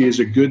certainty is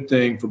a good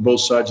thing for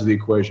both sides of the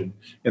equation.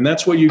 And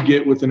that's what you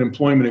get with an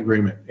employment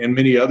agreement and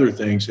many other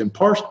things. And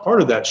part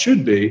of that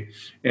should be,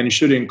 and it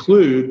should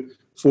include,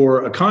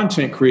 for a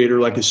content creator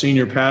like a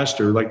senior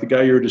pastor, like the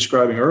guy you were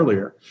describing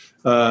earlier,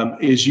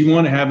 is you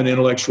want to have an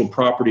intellectual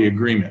property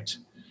agreement.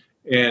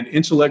 And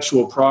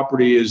intellectual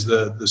property is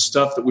the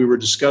stuff that we were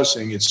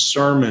discussing. It's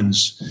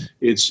sermons,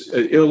 it's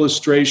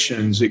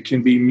illustrations, it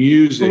can be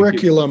music.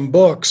 Curriculum,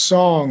 books,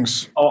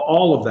 songs.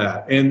 All of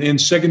that. And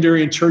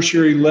secondary and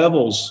tertiary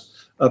levels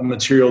of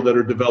material that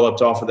are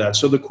developed off of that.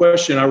 So the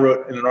question I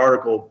wrote in an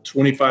article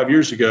 25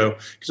 years ago,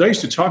 because I used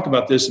to talk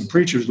about this and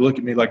preachers would look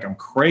at me like I'm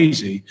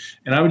crazy.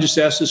 And I would just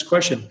ask this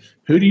question: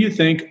 who do you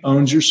think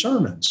owns your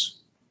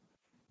sermons?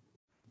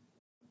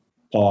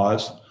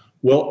 Pause.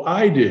 Well,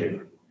 I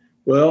do.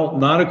 Well,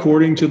 not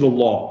according to the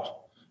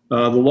law.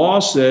 The law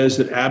says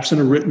that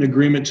absent a written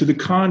agreement to the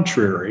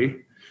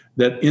contrary,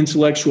 that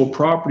intellectual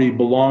property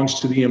belongs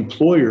to the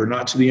employer,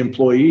 not to the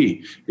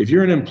employee. If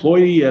you're an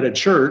employee at a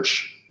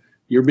church,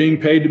 you're being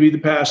paid to be the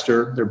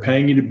pastor. They're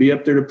paying you to be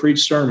up there to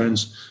preach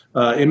sermons.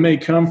 It may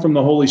come from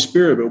the Holy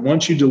Spirit, but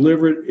once you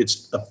deliver it,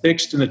 it's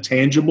affixed in a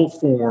tangible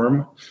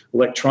form,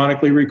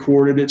 electronically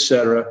recorded,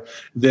 etc.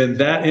 Then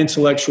that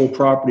intellectual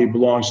property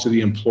belongs to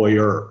the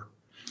employer.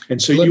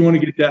 And so you want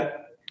to get that.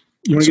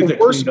 You want to get that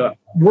cleaned up.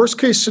 Worst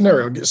case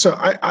scenario. So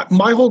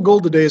my whole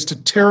goal today is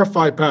to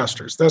terrify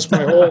pastors. That's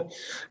my whole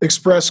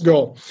express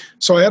goal.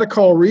 So I had a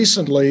call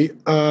recently.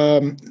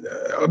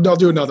 I'll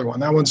do another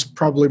one. That one's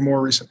probably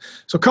more recent.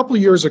 So a couple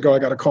of years ago, I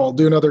got a call,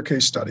 do another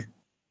case study.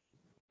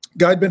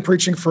 Guy had been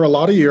preaching for a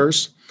lot of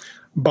years,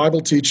 Bible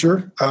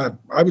teacher, I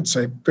would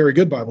say very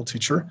good Bible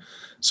teacher.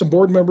 Some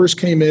board members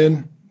came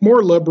in,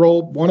 more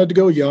liberal, wanted to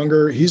go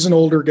younger. He's an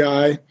older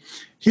guy.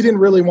 He didn't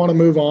really want to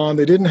move on.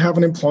 They didn't have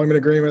an employment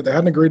agreement. They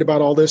hadn't agreed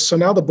about all this. So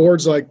now the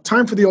board's like,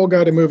 time for the old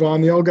guy to move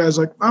on. The old guy's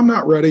like, I'm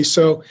not ready.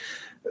 So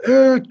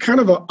kind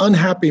of an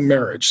unhappy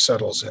marriage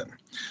settles in.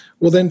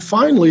 Well, then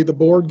finally the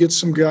board gets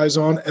some guys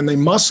on and they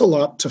muscle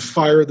up to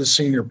fire the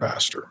senior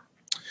pastor.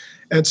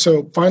 And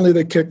so finally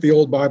they kick the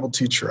old Bible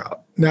teacher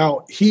out.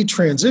 Now he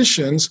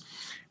transitions,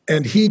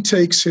 And he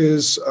takes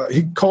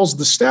he calls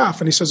the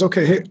staff and he says,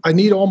 okay, hey, I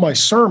need all my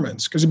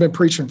sermons, because he's been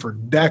preaching for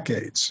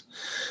decades.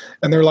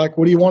 And they're like,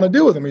 what do you want to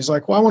do with them? He's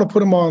like, well, I want to put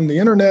them on the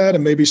internet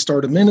and maybe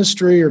start a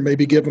ministry, or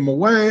maybe give them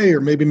away,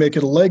 or maybe make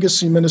it a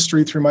legacy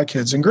ministry through my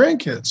kids and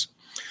grandkids.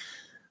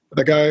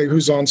 The guy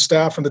who's on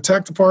staff in the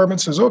tech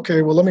department says,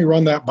 okay, well, let me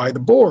run that by the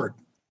board.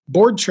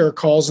 Board chair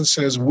calls and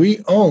says,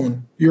 we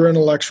own your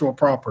intellectual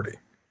property.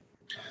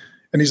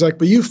 And he's like,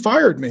 but you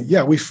fired me.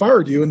 Yeah, we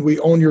fired you and we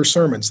own your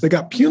sermons. They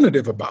got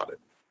punitive about it.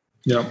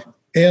 Yeah.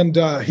 And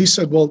he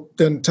said, well,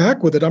 then to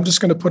heck with it. I'm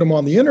just going to put them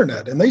on the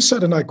internet. And they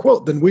said, and I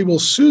quote, then we will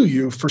sue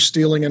you for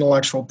stealing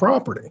intellectual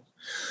property.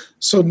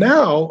 So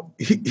now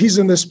he's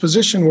in this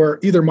position where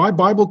either my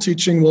Bible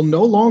teaching will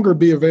no longer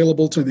be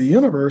available to the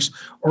universe,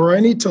 or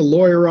I need to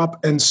lawyer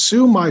up and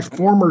sue my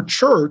former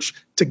church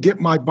to get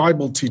my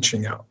Bible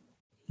teaching out.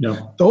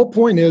 No. The whole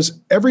point is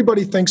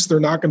everybody thinks they're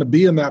not going to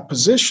be in that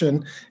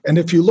position. And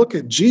if you look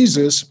at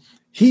Jesus,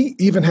 he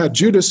even had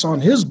Judas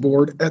on his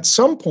board. At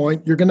some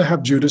point, you're going to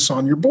have Judas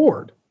on your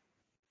board.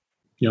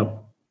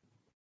 Yep.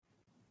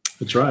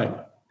 That's right.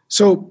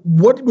 So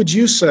what would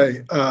you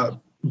say,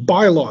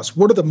 bylaws,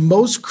 what are the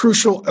most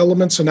crucial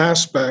elements and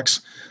aspects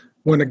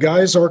when a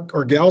guy's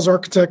or gal's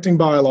architecting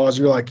bylaws?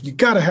 You're like, you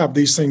got to have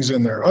these things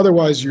in there.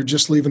 Otherwise, you're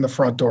just leaving the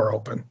front door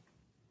open.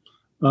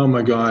 Oh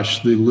my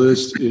gosh, the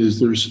list is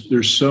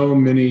there's so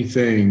many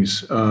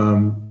things.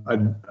 I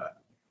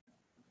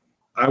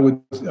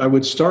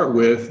would start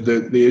with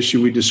the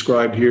issue we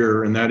described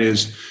here, and that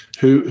is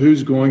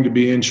who's going to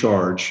be in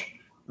charge.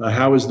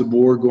 How is the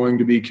board going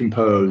to be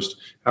composed?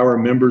 How are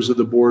members of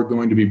the board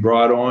going to be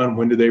brought on?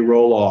 When do they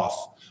roll off?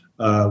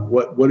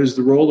 What is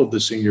the role of the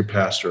senior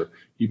pastor?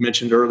 You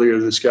mentioned earlier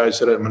this guy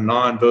said I'm a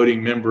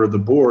non-voting member of the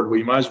board. Well,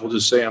 you might as well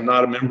just say I'm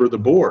not a member of the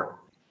board.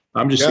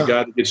 I'm just a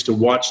guy that gets to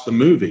watch the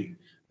movie.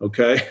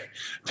 Okay,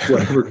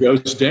 whatever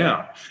goes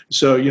down.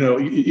 So,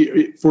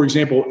 for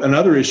example,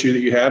 another issue that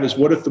you have is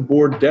what if the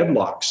board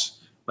deadlocks?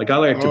 Like I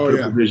like to put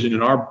a provision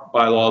in our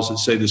bylaws that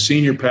say the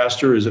senior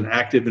pastor is an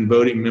active and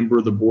voting member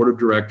of the board of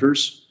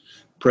directors,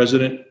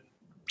 president,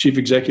 chief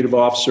executive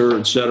officer,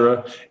 et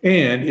cetera.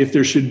 And if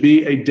there should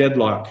be a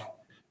deadlock,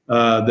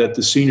 that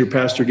the senior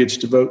pastor gets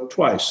to vote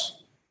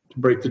twice to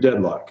break the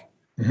deadlock.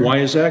 Mm-hmm. Why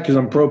is that? Because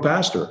I'm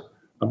pro-pastor.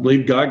 I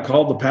believe God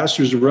called the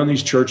pastors to run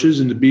these churches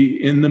and to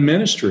be in the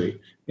ministry.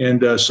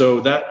 And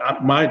so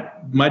that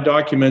my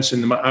documents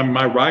and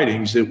my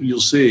writings that you'll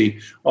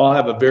see all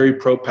have a very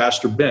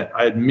pro-pastor bent.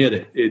 I admit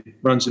it. It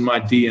runs in my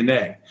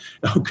DNA.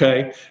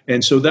 Okay.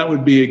 And so that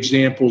would be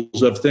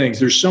examples of things.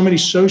 There's so many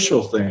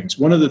social things.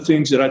 One of the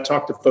things that I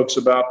talk to folks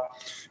about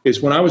is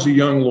when I was a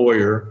young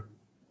lawyer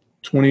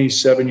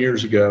 27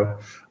 years ago,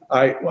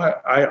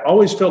 I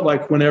always felt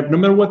like no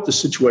matter what the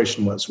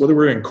situation was, whether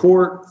we're in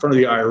court, in front of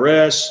the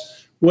IRS,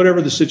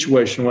 whatever the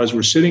situation was,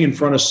 we're sitting in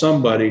front of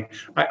somebody,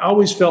 I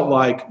always felt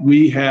like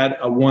we had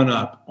a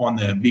one-up on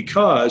them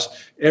because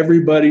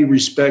everybody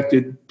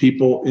respected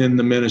people in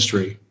the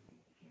ministry.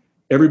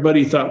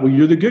 Everybody thought, well,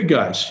 you're the good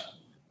guys.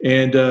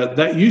 And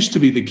that used to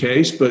be the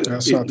case, but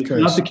it's not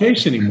the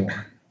case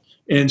anymore.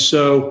 And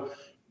so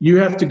you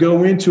have to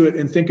go into it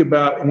and think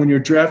about, when you're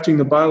drafting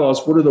the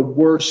bylaws, what are the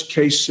worst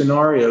case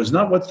scenarios?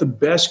 Not what's the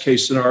best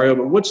case scenario,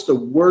 but what's the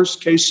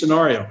worst case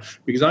scenario?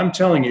 Because I'm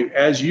telling you,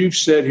 as you've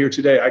said here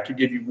today, I could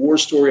give you war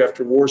story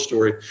after war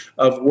story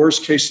of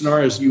worst case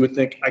scenarios. You would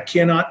think, I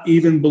cannot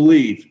even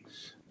believe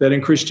that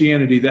in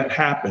Christianity that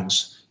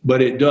happens,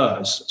 but it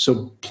does.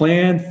 So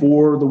plan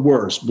for the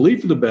worst.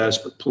 Believe for the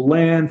best, but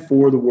plan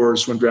for the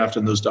worst when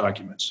drafting those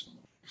documents.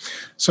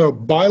 So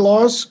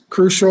bylaws,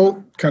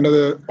 crucial, kind of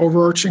the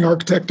overarching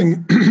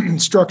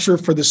architecting structure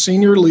for the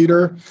senior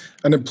leader,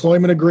 an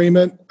employment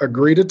agreement,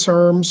 agree to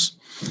terms.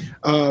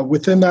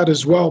 Within that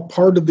as well,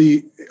 part of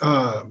the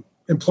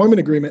employment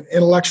agreement,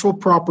 intellectual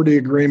property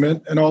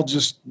agreement, and I'll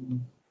just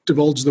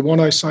divulge the one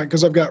I signed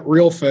because I've got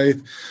Real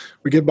Faith.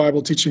 We give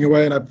Bible teaching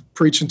away, and I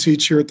preach and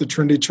teach here at the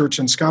Trinity Church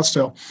in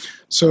Scottsdale.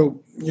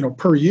 So,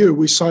 per you,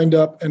 we signed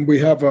up and we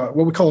have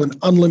what we call an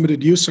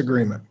unlimited use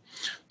agreement.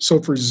 So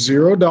for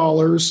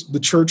 $0, the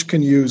church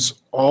can use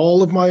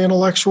all of my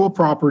intellectual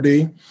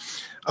property,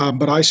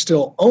 but I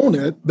still own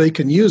it. They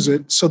can use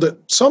it so that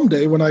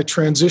someday when I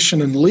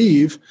transition and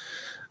leave,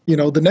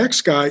 the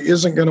next guy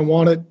isn't going to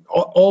want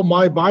all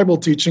my Bible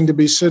teaching to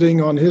be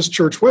sitting on his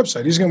church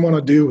website. He's going to want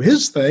to do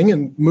his thing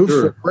and move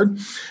forward,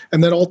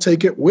 and then I'll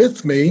take it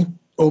with me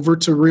over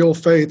to Real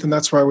Faith, and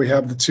that's why we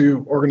have the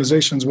two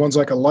organizations. One's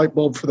like a light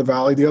bulb for the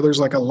valley, the other's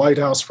like a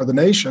lighthouse for the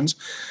nations.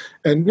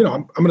 And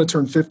I'm going to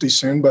turn 50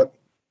 soon, but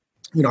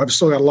I've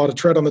still got a lot of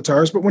tread on the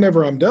tires. But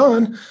whenever I'm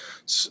done,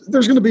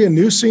 there's going to be a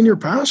new senior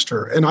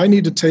pastor, and I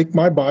need to take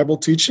my Bible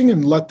teaching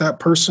and let that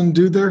person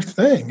do their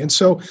thing. And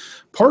so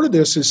part of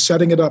this is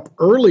setting it up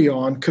early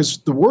on, because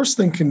the worst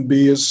thing can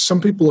be is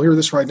some people hear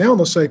this right now and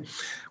they'll say,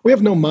 we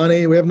have no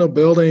money, we have no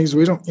buildings,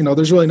 we don't,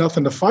 there's really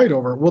nothing to fight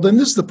over. Well, then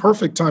this is the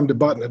perfect time to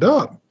button it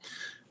up,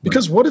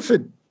 because what if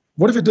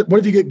What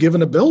if you get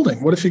given a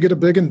building? What if you get a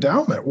big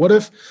endowment? What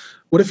if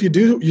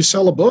you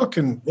sell a book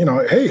and,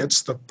 hey,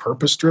 it's the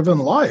purpose-driven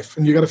life,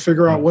 and you got to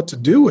figure out what to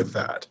do with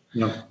that.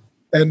 Yeah.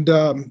 And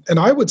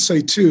I would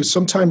say too,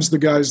 sometimes the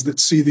guys that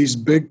see these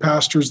big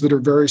pastors that are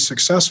very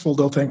successful,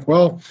 they'll think,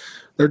 well,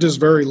 they're just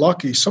very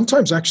lucky.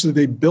 Sometimes actually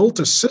they built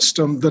a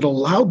system that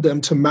allowed them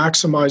to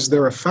maximize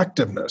their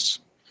effectiveness.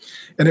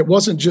 And it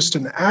wasn't just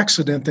an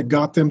accident that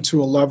got them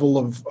to a level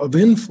of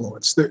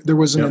influence. There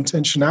was an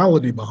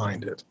intentionality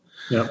behind it.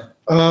 Yeah.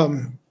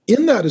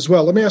 In that as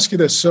well, let me ask you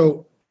this.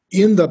 So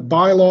in the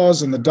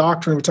bylaws and the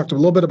doctrine, we talked a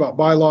little bit about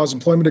bylaws,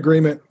 employment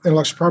agreement,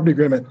 intellectual property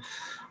agreement,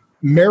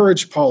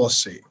 marriage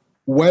policy,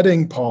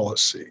 wedding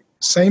policy,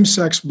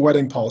 same-sex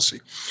wedding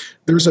policy.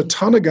 There's a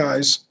ton of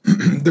guys,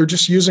 they're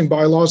just using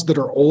bylaws that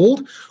are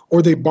old,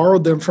 or they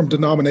borrowed them from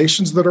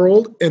denominations that are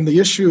old, and the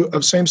issue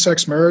of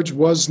same-sex marriage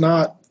was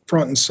not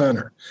front and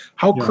center.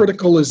 How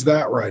critical is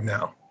that right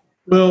now?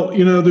 Well,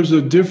 there's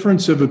a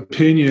difference of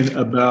opinion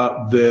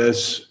about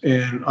this,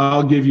 and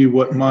I'll give you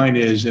what mine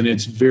is, and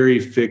it's very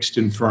fixed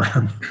and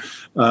firm.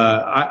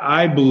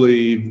 I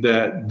believe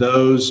that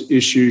those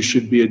issues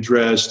should be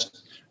addressed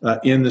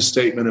in the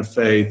statement of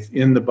faith,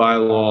 in the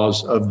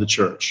bylaws of the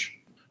church.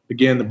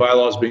 Again, the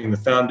bylaws being the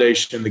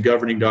foundation, the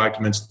governing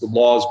documents, the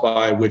laws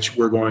by which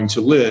we're going to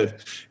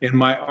live. And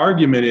my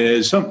argument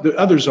is, the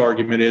other's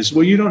argument is,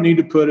 well, you don't need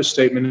to put a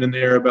statement in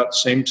there about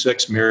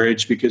same-sex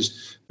marriage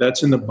because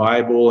that's in the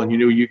Bible, and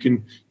you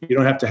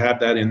don't have to have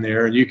that in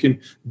there, and you can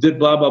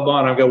blah blah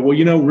blah. And I go, well,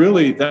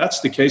 really, that's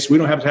the case. We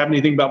don't have to have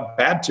anything about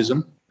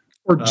baptism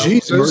or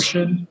Jesus,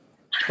 immersion,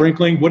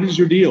 sprinkling. What is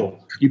your deal?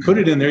 You put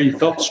it in there. You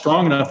felt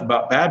strong enough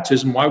about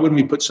baptism. Why wouldn't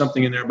we put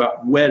something in there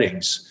about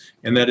weddings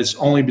and that it's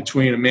only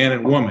between a man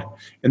and woman?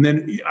 And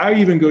then I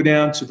even go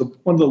down to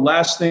one of the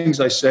last things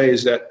I say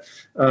is that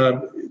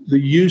the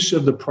use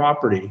of the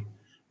property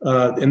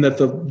and that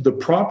the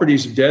property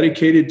is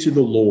dedicated to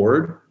the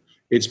Lord.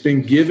 It's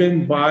been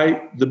given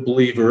by the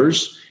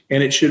believers,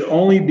 and it should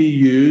only be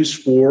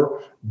used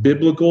for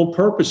biblical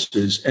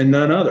purposes and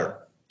none other.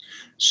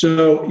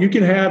 So you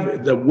can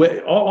have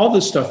all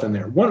this stuff in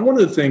there. One of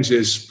the things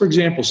is, for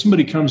example,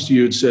 somebody comes to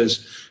you and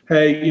says,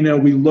 hey,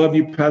 we love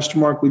you, Pastor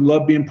Mark. We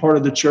love being part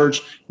of the church.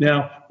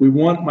 Now,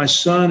 my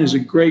son is a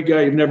great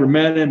guy. You've never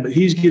met him, but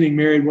he's getting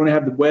married. We want to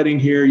have the wedding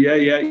here.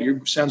 Yeah,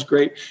 sounds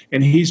great.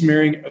 And he's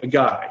marrying a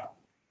guy.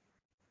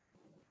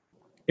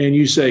 And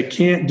you say,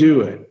 can't do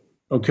it.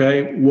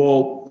 Okay,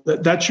 well,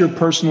 that's your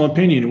personal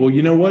opinion. Well,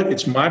 you know what?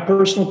 It's my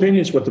personal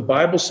opinion. It's what the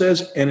Bible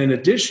says. And in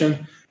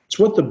addition, it's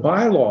what the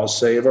bylaws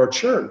say of our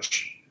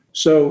church.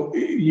 So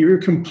you're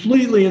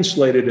completely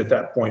insulated at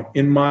that point,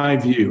 in my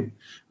view.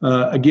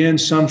 Again,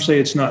 some say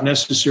it's not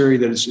necessary,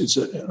 that it's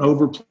an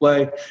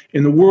overplay.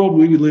 In the world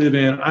we live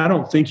in, I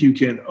don't think you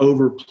can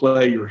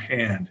overplay your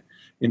hand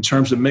in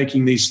terms of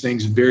making these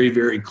things very,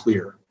 very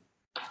clear.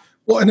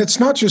 Well, and it's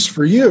not just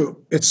for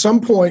you. At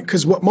some point,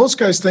 because what most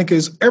guys think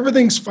is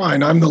everything's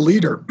fine. I'm the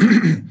leader.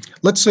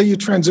 Let's say you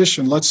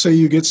transition. Let's say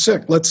you get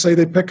sick. Let's say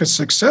they pick a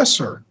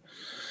successor.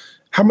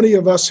 How many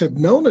of us have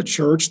known a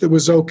church that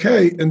was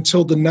okay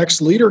until the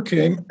next leader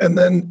came, and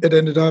then it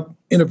ended up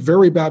in a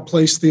very bad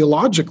place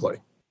theologically?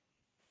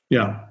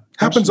 Yeah.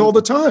 Happens all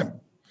the time.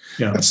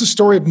 Yeah. That's the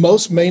story of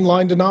most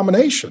mainline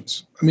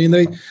denominations. I mean,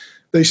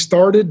 they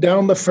started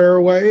down the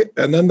fairway,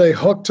 and then they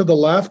hooked to the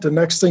left, and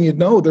next thing you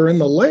know, they're in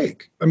the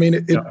lake. I mean,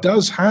 it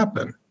does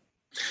happen.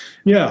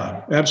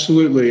 Yeah,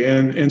 absolutely.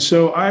 And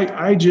so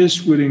I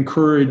just would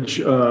encourage,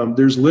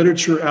 there's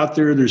literature out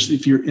there.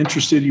 If you're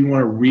interested, you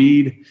want to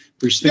read,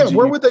 there's things. Yeah,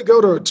 where would they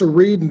go to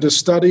read and to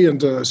study and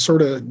to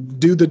sort of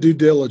do the due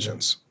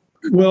diligence?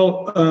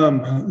 Well,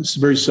 it's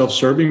very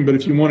self-serving, but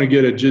if you want to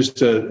get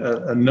just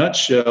a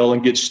nutshell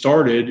and get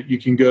started, you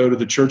can go to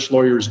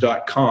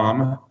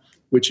thechurchlawyers.com,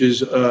 which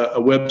is a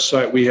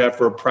website we have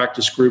for a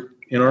practice group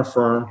in our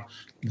firm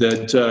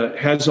that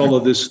has all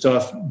of this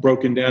stuff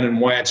broken down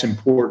and why it's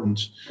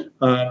important.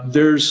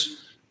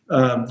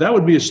 That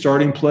would be a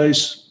starting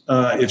place.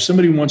 If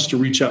somebody wants to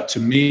reach out to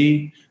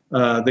me,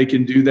 they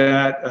can do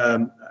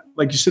that.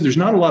 Like you said, there's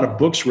not a lot of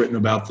books written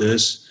about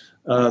this.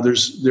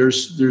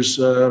 There's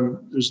a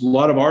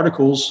lot of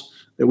articles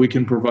that we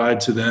can provide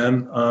to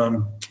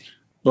them,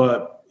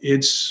 but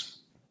it's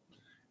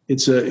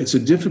a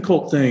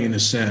difficult thing in a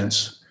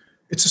sense.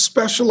 It's a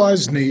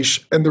specialized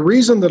niche, and the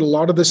reason that a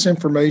lot of this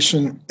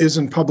information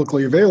isn't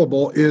publicly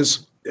available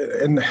is,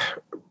 and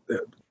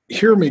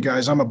hear me,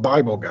 guys, I'm a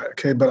Bible guy,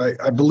 okay? But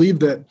I believe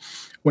that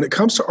when it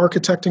comes to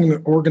architecting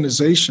an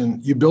organization,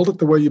 you build it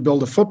the way you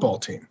build a football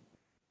team.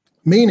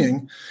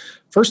 Meaning,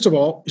 first of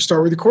all, you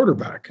start with your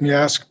quarterback, and you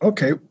ask,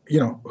 okay,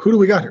 who do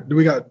we got here? Do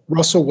we got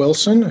Russell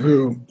Wilson,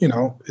 who,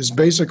 is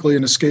basically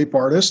an escape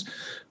artist?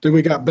 Do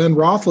we got Ben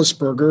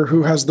Roethlisberger,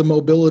 who has the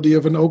mobility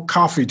of an oak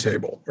coffee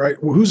table, right?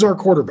 Well, who's our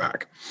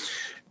quarterback?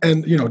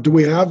 And, do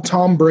we have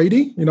Tom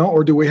Brady,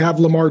 or do we have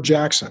Lamar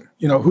Jackson?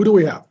 Who do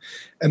we have?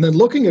 And then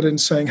looking at it and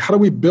saying, how do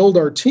we build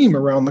our team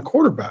around the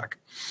quarterback?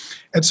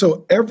 And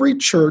so every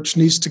church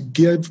needs to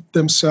give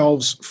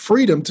themselves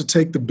freedom to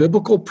take the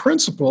biblical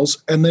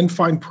principles and then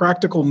find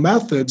practical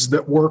methods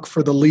that work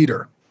for the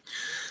leader.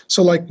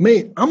 So like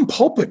me, I'm a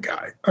pulpit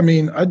guy. I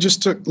mean, I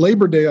just took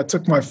Labor Day. I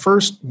took my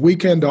first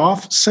weekend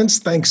off since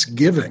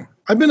Thanksgiving.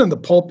 I've been in the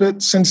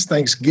pulpit since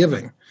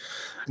Thanksgiving.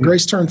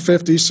 Grace turned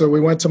 50, so we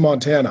went to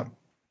Montana.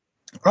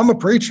 I'm a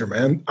preacher,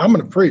 man. I'm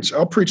going to preach.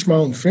 I'll preach my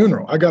own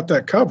funeral. I got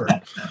that covered.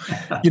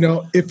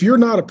 If you're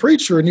not a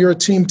preacher and you're a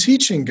team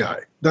teaching guy,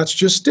 that's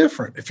just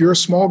different. If you're a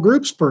small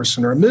groups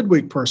person or a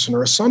midweek person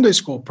or a Sunday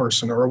school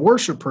person or a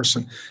worship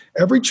person,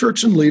 every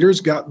church and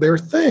leader's got their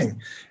thing.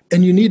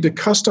 And you need to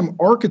custom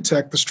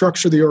architect the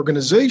structure of the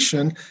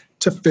organization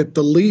to fit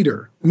the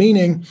leader.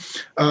 Meaning,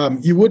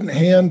 you wouldn't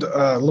hand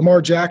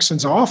Lamar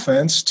Jackson's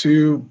offense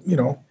to,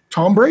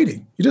 Tom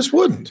Brady. You just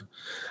wouldn't.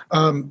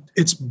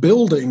 It's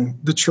building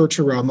the church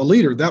around the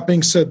leader. That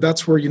being said,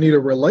 that's where you need a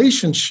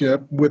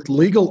relationship with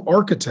legal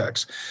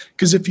architects.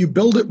 Because if you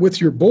build it with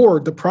your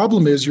board, the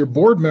problem is your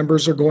board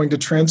members are going to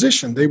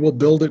transition. They will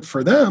build it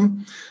for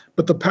them,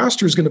 but the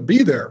pastor is going to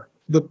be there.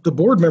 The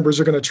board members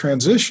are going to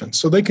transition.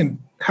 So they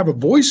can have a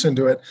voice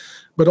into it,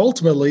 but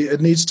ultimately it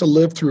needs to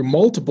live through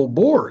multiple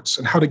boards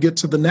and how to get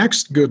to the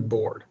next good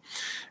board.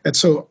 And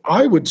so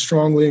I would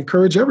strongly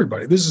encourage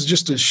everybody. This is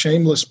just a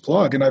shameless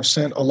plug, and I've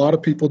sent a lot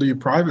of people to you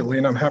privately,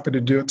 and I'm happy to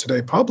do it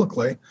today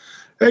publicly.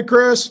 Hey,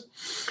 Chris.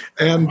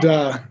 And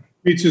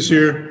Pizza's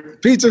here.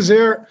 Pizza's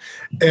here.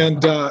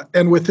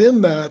 And within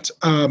that,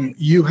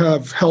 you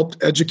have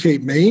helped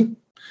educate me,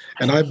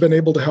 and I've been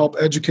able to help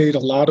educate a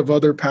lot of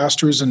other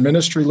pastors and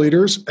ministry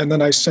leaders, and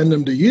then I send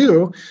them to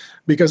you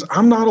because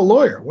I'm not a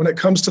lawyer. When it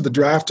comes to the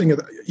drafting,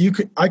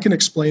 I can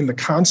explain the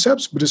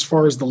concepts, but as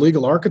far as the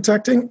legal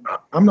architecting,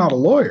 I'm not a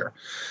lawyer.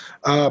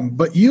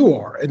 But you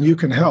are, and you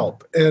can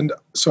help. And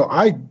so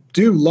I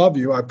do love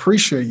you. I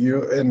appreciate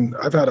you, and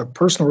I've had a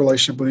personal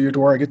relationship with you to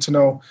where I get to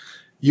know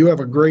you have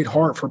a great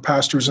heart for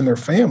pastors and their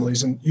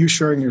families, and you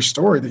sharing your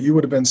story that you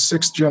would have been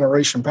sixth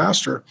generation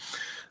pastor.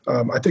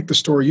 I think the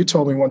story you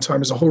told me one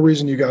time is the whole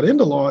reason you got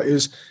into law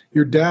is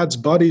your dad's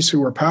buddies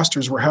who were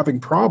pastors were having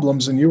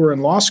problems and you were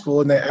in law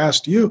school and they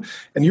asked you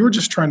and you were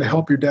just trying to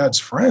help your dad's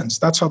friends.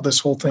 That's how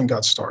this whole thing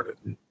got started.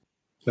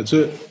 That's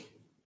it.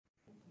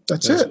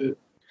 That's it.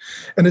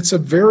 And it's a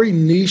very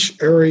niche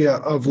area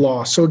of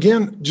law. So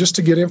again, just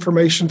to get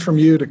information from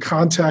you, to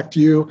contact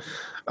you,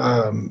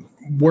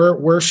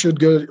 where should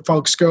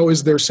folks go?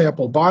 Is there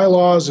sample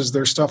bylaws? Is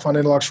there stuff on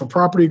intellectual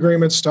property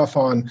agreements, stuff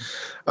on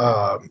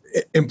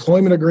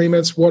employment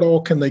agreements? What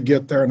all can they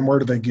get there and where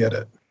do they get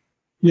it?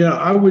 Yeah,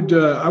 I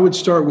would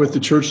start with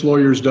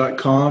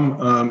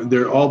thechurchlawyers.com.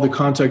 All the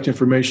contact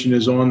information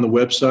is on the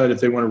website if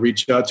they want to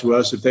reach out to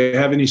us. If they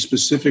have any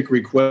specific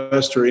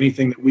requests or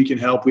anything that we can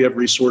help, we have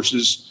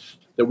resources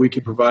that we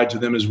can provide to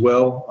them as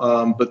well.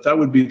 But that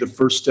would be the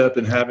first step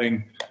in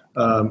having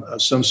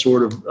some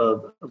sort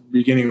of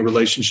beginning a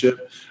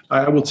relationship.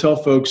 I will tell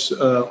folks,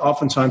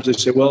 oftentimes they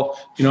say, well,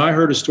 I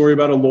heard a story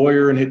about a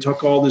lawyer and it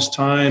took all this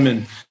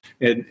time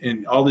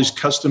and all these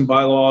custom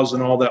bylaws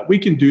and all that. We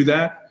can do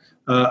that.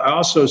 I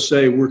also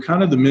say we're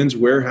kind of the Men's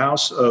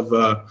Warehouse of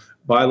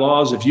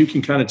bylaws. If you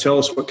can kind of tell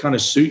us what kind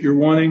of suit you're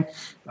wanting,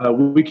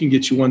 we can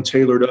get you one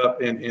tailored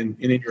up and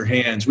in your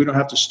hands. We don't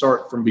have to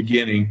start from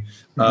beginning.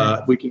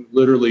 We can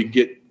literally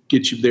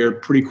get you there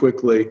pretty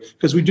quickly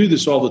because we do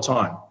this all the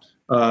time.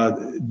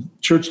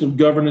 Church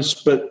governance,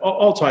 but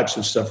all types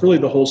of stuff, really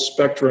the whole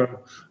spectrum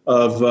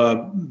of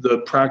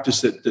the practice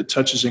that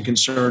touches and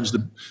concerns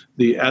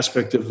the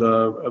aspect of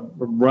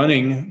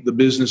running the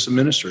business of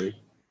ministry.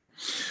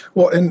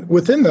 Well, and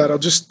within that, I'll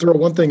just throw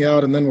one thing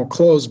out and then we'll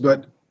close.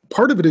 But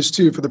part of it is,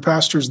 too, for the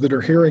pastors that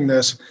are hearing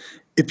this,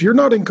 if you're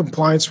not in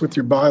compliance with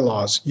your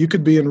bylaws, you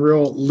could be in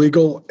real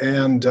legal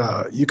and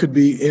you could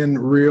be in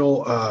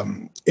real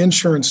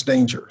insurance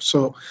danger.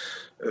 So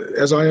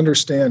as I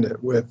understand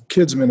it, with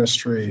kids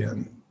ministry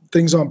and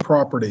things on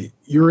property,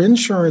 your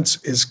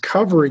insurance is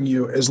covering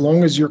you as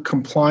long as you're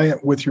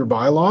compliant with your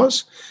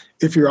bylaws.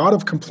 If you're out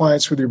of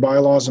compliance with your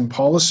bylaws and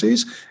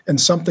policies and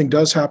something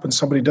does happen,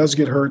 somebody does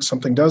get hurt,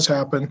 something does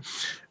happen,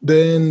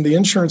 then the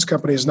insurance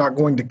company is not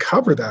going to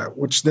cover that,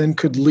 which then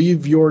could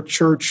leave your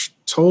church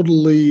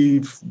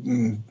totally,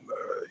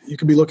 you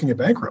could be looking at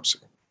bankruptcy.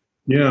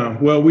 Yeah,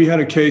 well, we had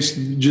a case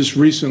just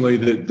recently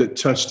that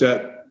touched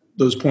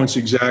those points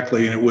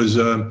exactly, and it was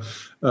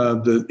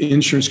the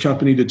insurance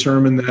company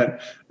determined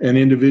that an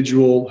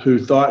individual who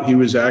thought he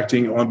was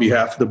acting on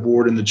behalf of the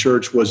board and the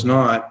church was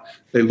not.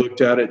 They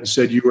looked at it and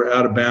said, you were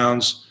out of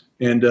bounds,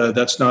 and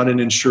that's not an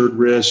insured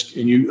risk,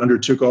 and you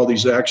undertook all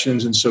these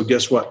actions, and so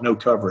guess what? No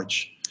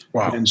coverage.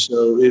 Wow. And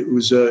so it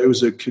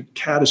was a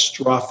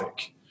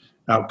catastrophic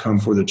outcome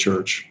for the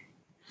church.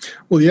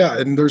 Well, yeah,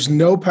 and there's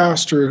no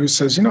pastor who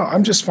says,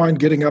 I'm just fine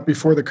getting up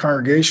before the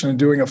congregation and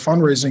doing a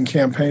fundraising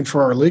campaign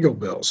for our legal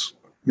bills.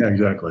 Yeah,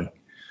 exactly.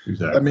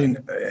 I mean,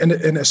 and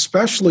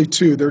especially,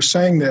 too, they're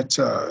saying that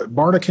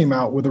Barna came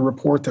out with a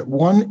report that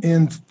one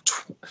in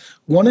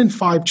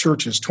 5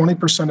 churches,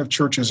 20% of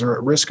churches are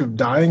at risk of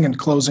dying and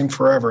closing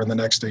forever in the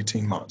next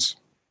 18 months.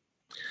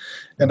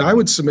 And I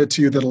would submit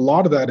to you that a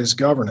lot of that is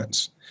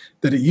governance,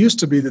 that it used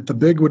to be that the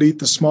big would eat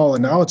the small,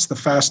 and now it's the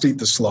fast eat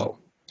the slow.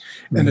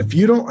 And if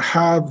you don't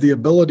have the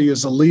ability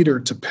as a leader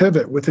to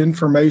pivot with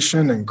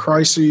information and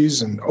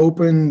crises and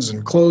opens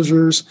and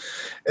closures,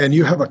 and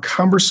you have a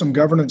cumbersome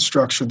governance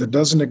structure that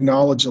doesn't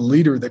acknowledge a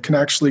leader that can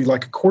actually,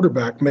 like a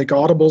quarterback, make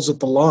audibles at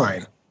the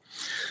line,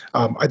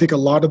 I think a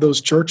lot of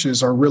those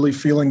churches are really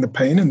feeling the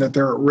pain and that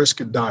they're at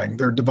risk of dying.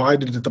 They're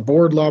divided at the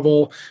board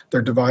level.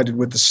 They're divided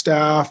with the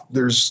staff.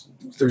 There's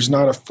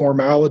not a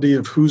formality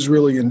of who's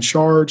really in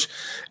charge.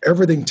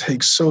 Everything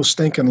takes so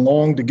stinking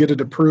long to get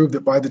it approved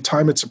that by the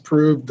time it's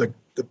approved,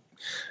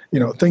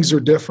 things are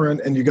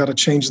different and you got to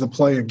change the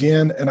play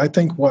again. And I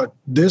think what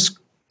this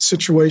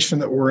situation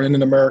that we're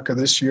in America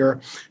this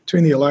year,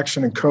 between the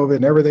election and COVID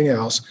and everything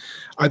else,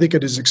 I think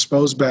it has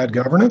exposed bad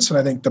governance. And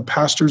I think the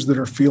pastors that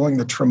are feeling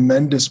the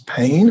tremendous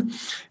pain,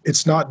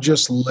 it's not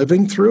just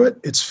living through it,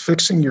 it's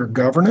fixing your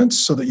governance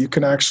so that you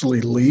can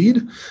actually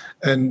lead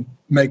and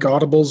make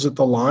audibles at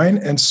the line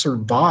and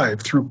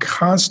survive through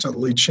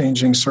constantly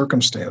changing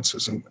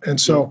circumstances.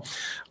 And so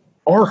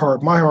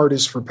my heart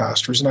is for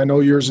pastors, and I know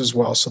yours as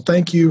well. So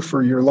thank you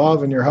for your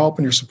love and your help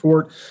and your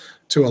support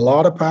to a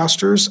lot of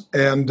pastors.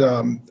 And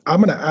I'm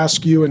going to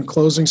ask you in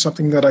closing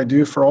something that I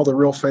do for all the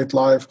Real Faith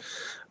Live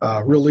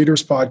Real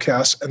Leaders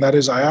podcasts, and that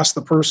is I ask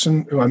the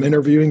person who I'm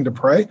interviewing to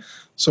pray.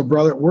 So,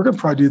 brother, we're going to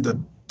probably do the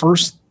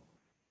first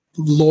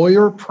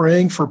lawyer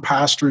praying for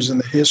pastors in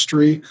the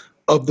history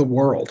of the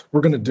world.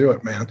 We're going to do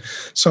it, man.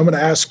 So I'm going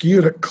to ask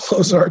you to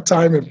close our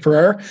time in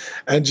prayer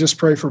and just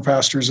pray for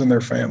pastors and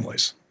their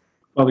families.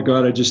 Father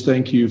God, I just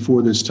thank you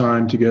for this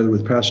time together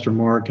with Pastor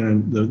Mark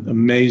and the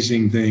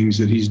amazing things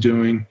that he's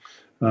doing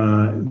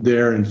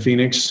there in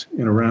Phoenix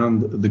and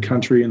around the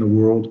country and the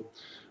world.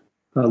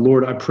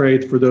 Lord, I pray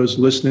for those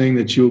listening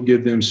that you'll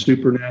give them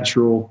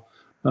supernatural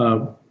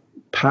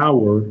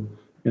power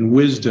and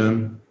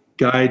wisdom,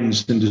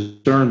 guidance, and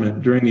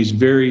discernment during these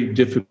very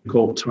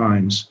difficult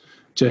times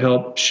to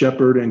help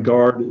shepherd and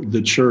guard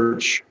the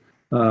church,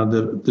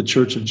 the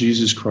Church of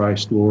Jesus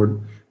Christ, Lord,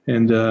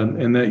 and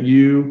that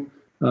you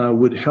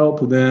would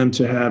help them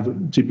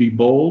to be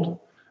bold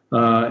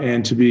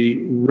and to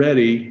be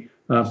ready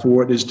for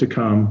what is to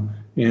come.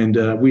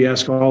 And we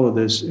ask all of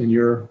this in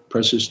your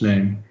precious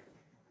name.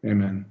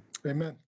 Amen. Amen.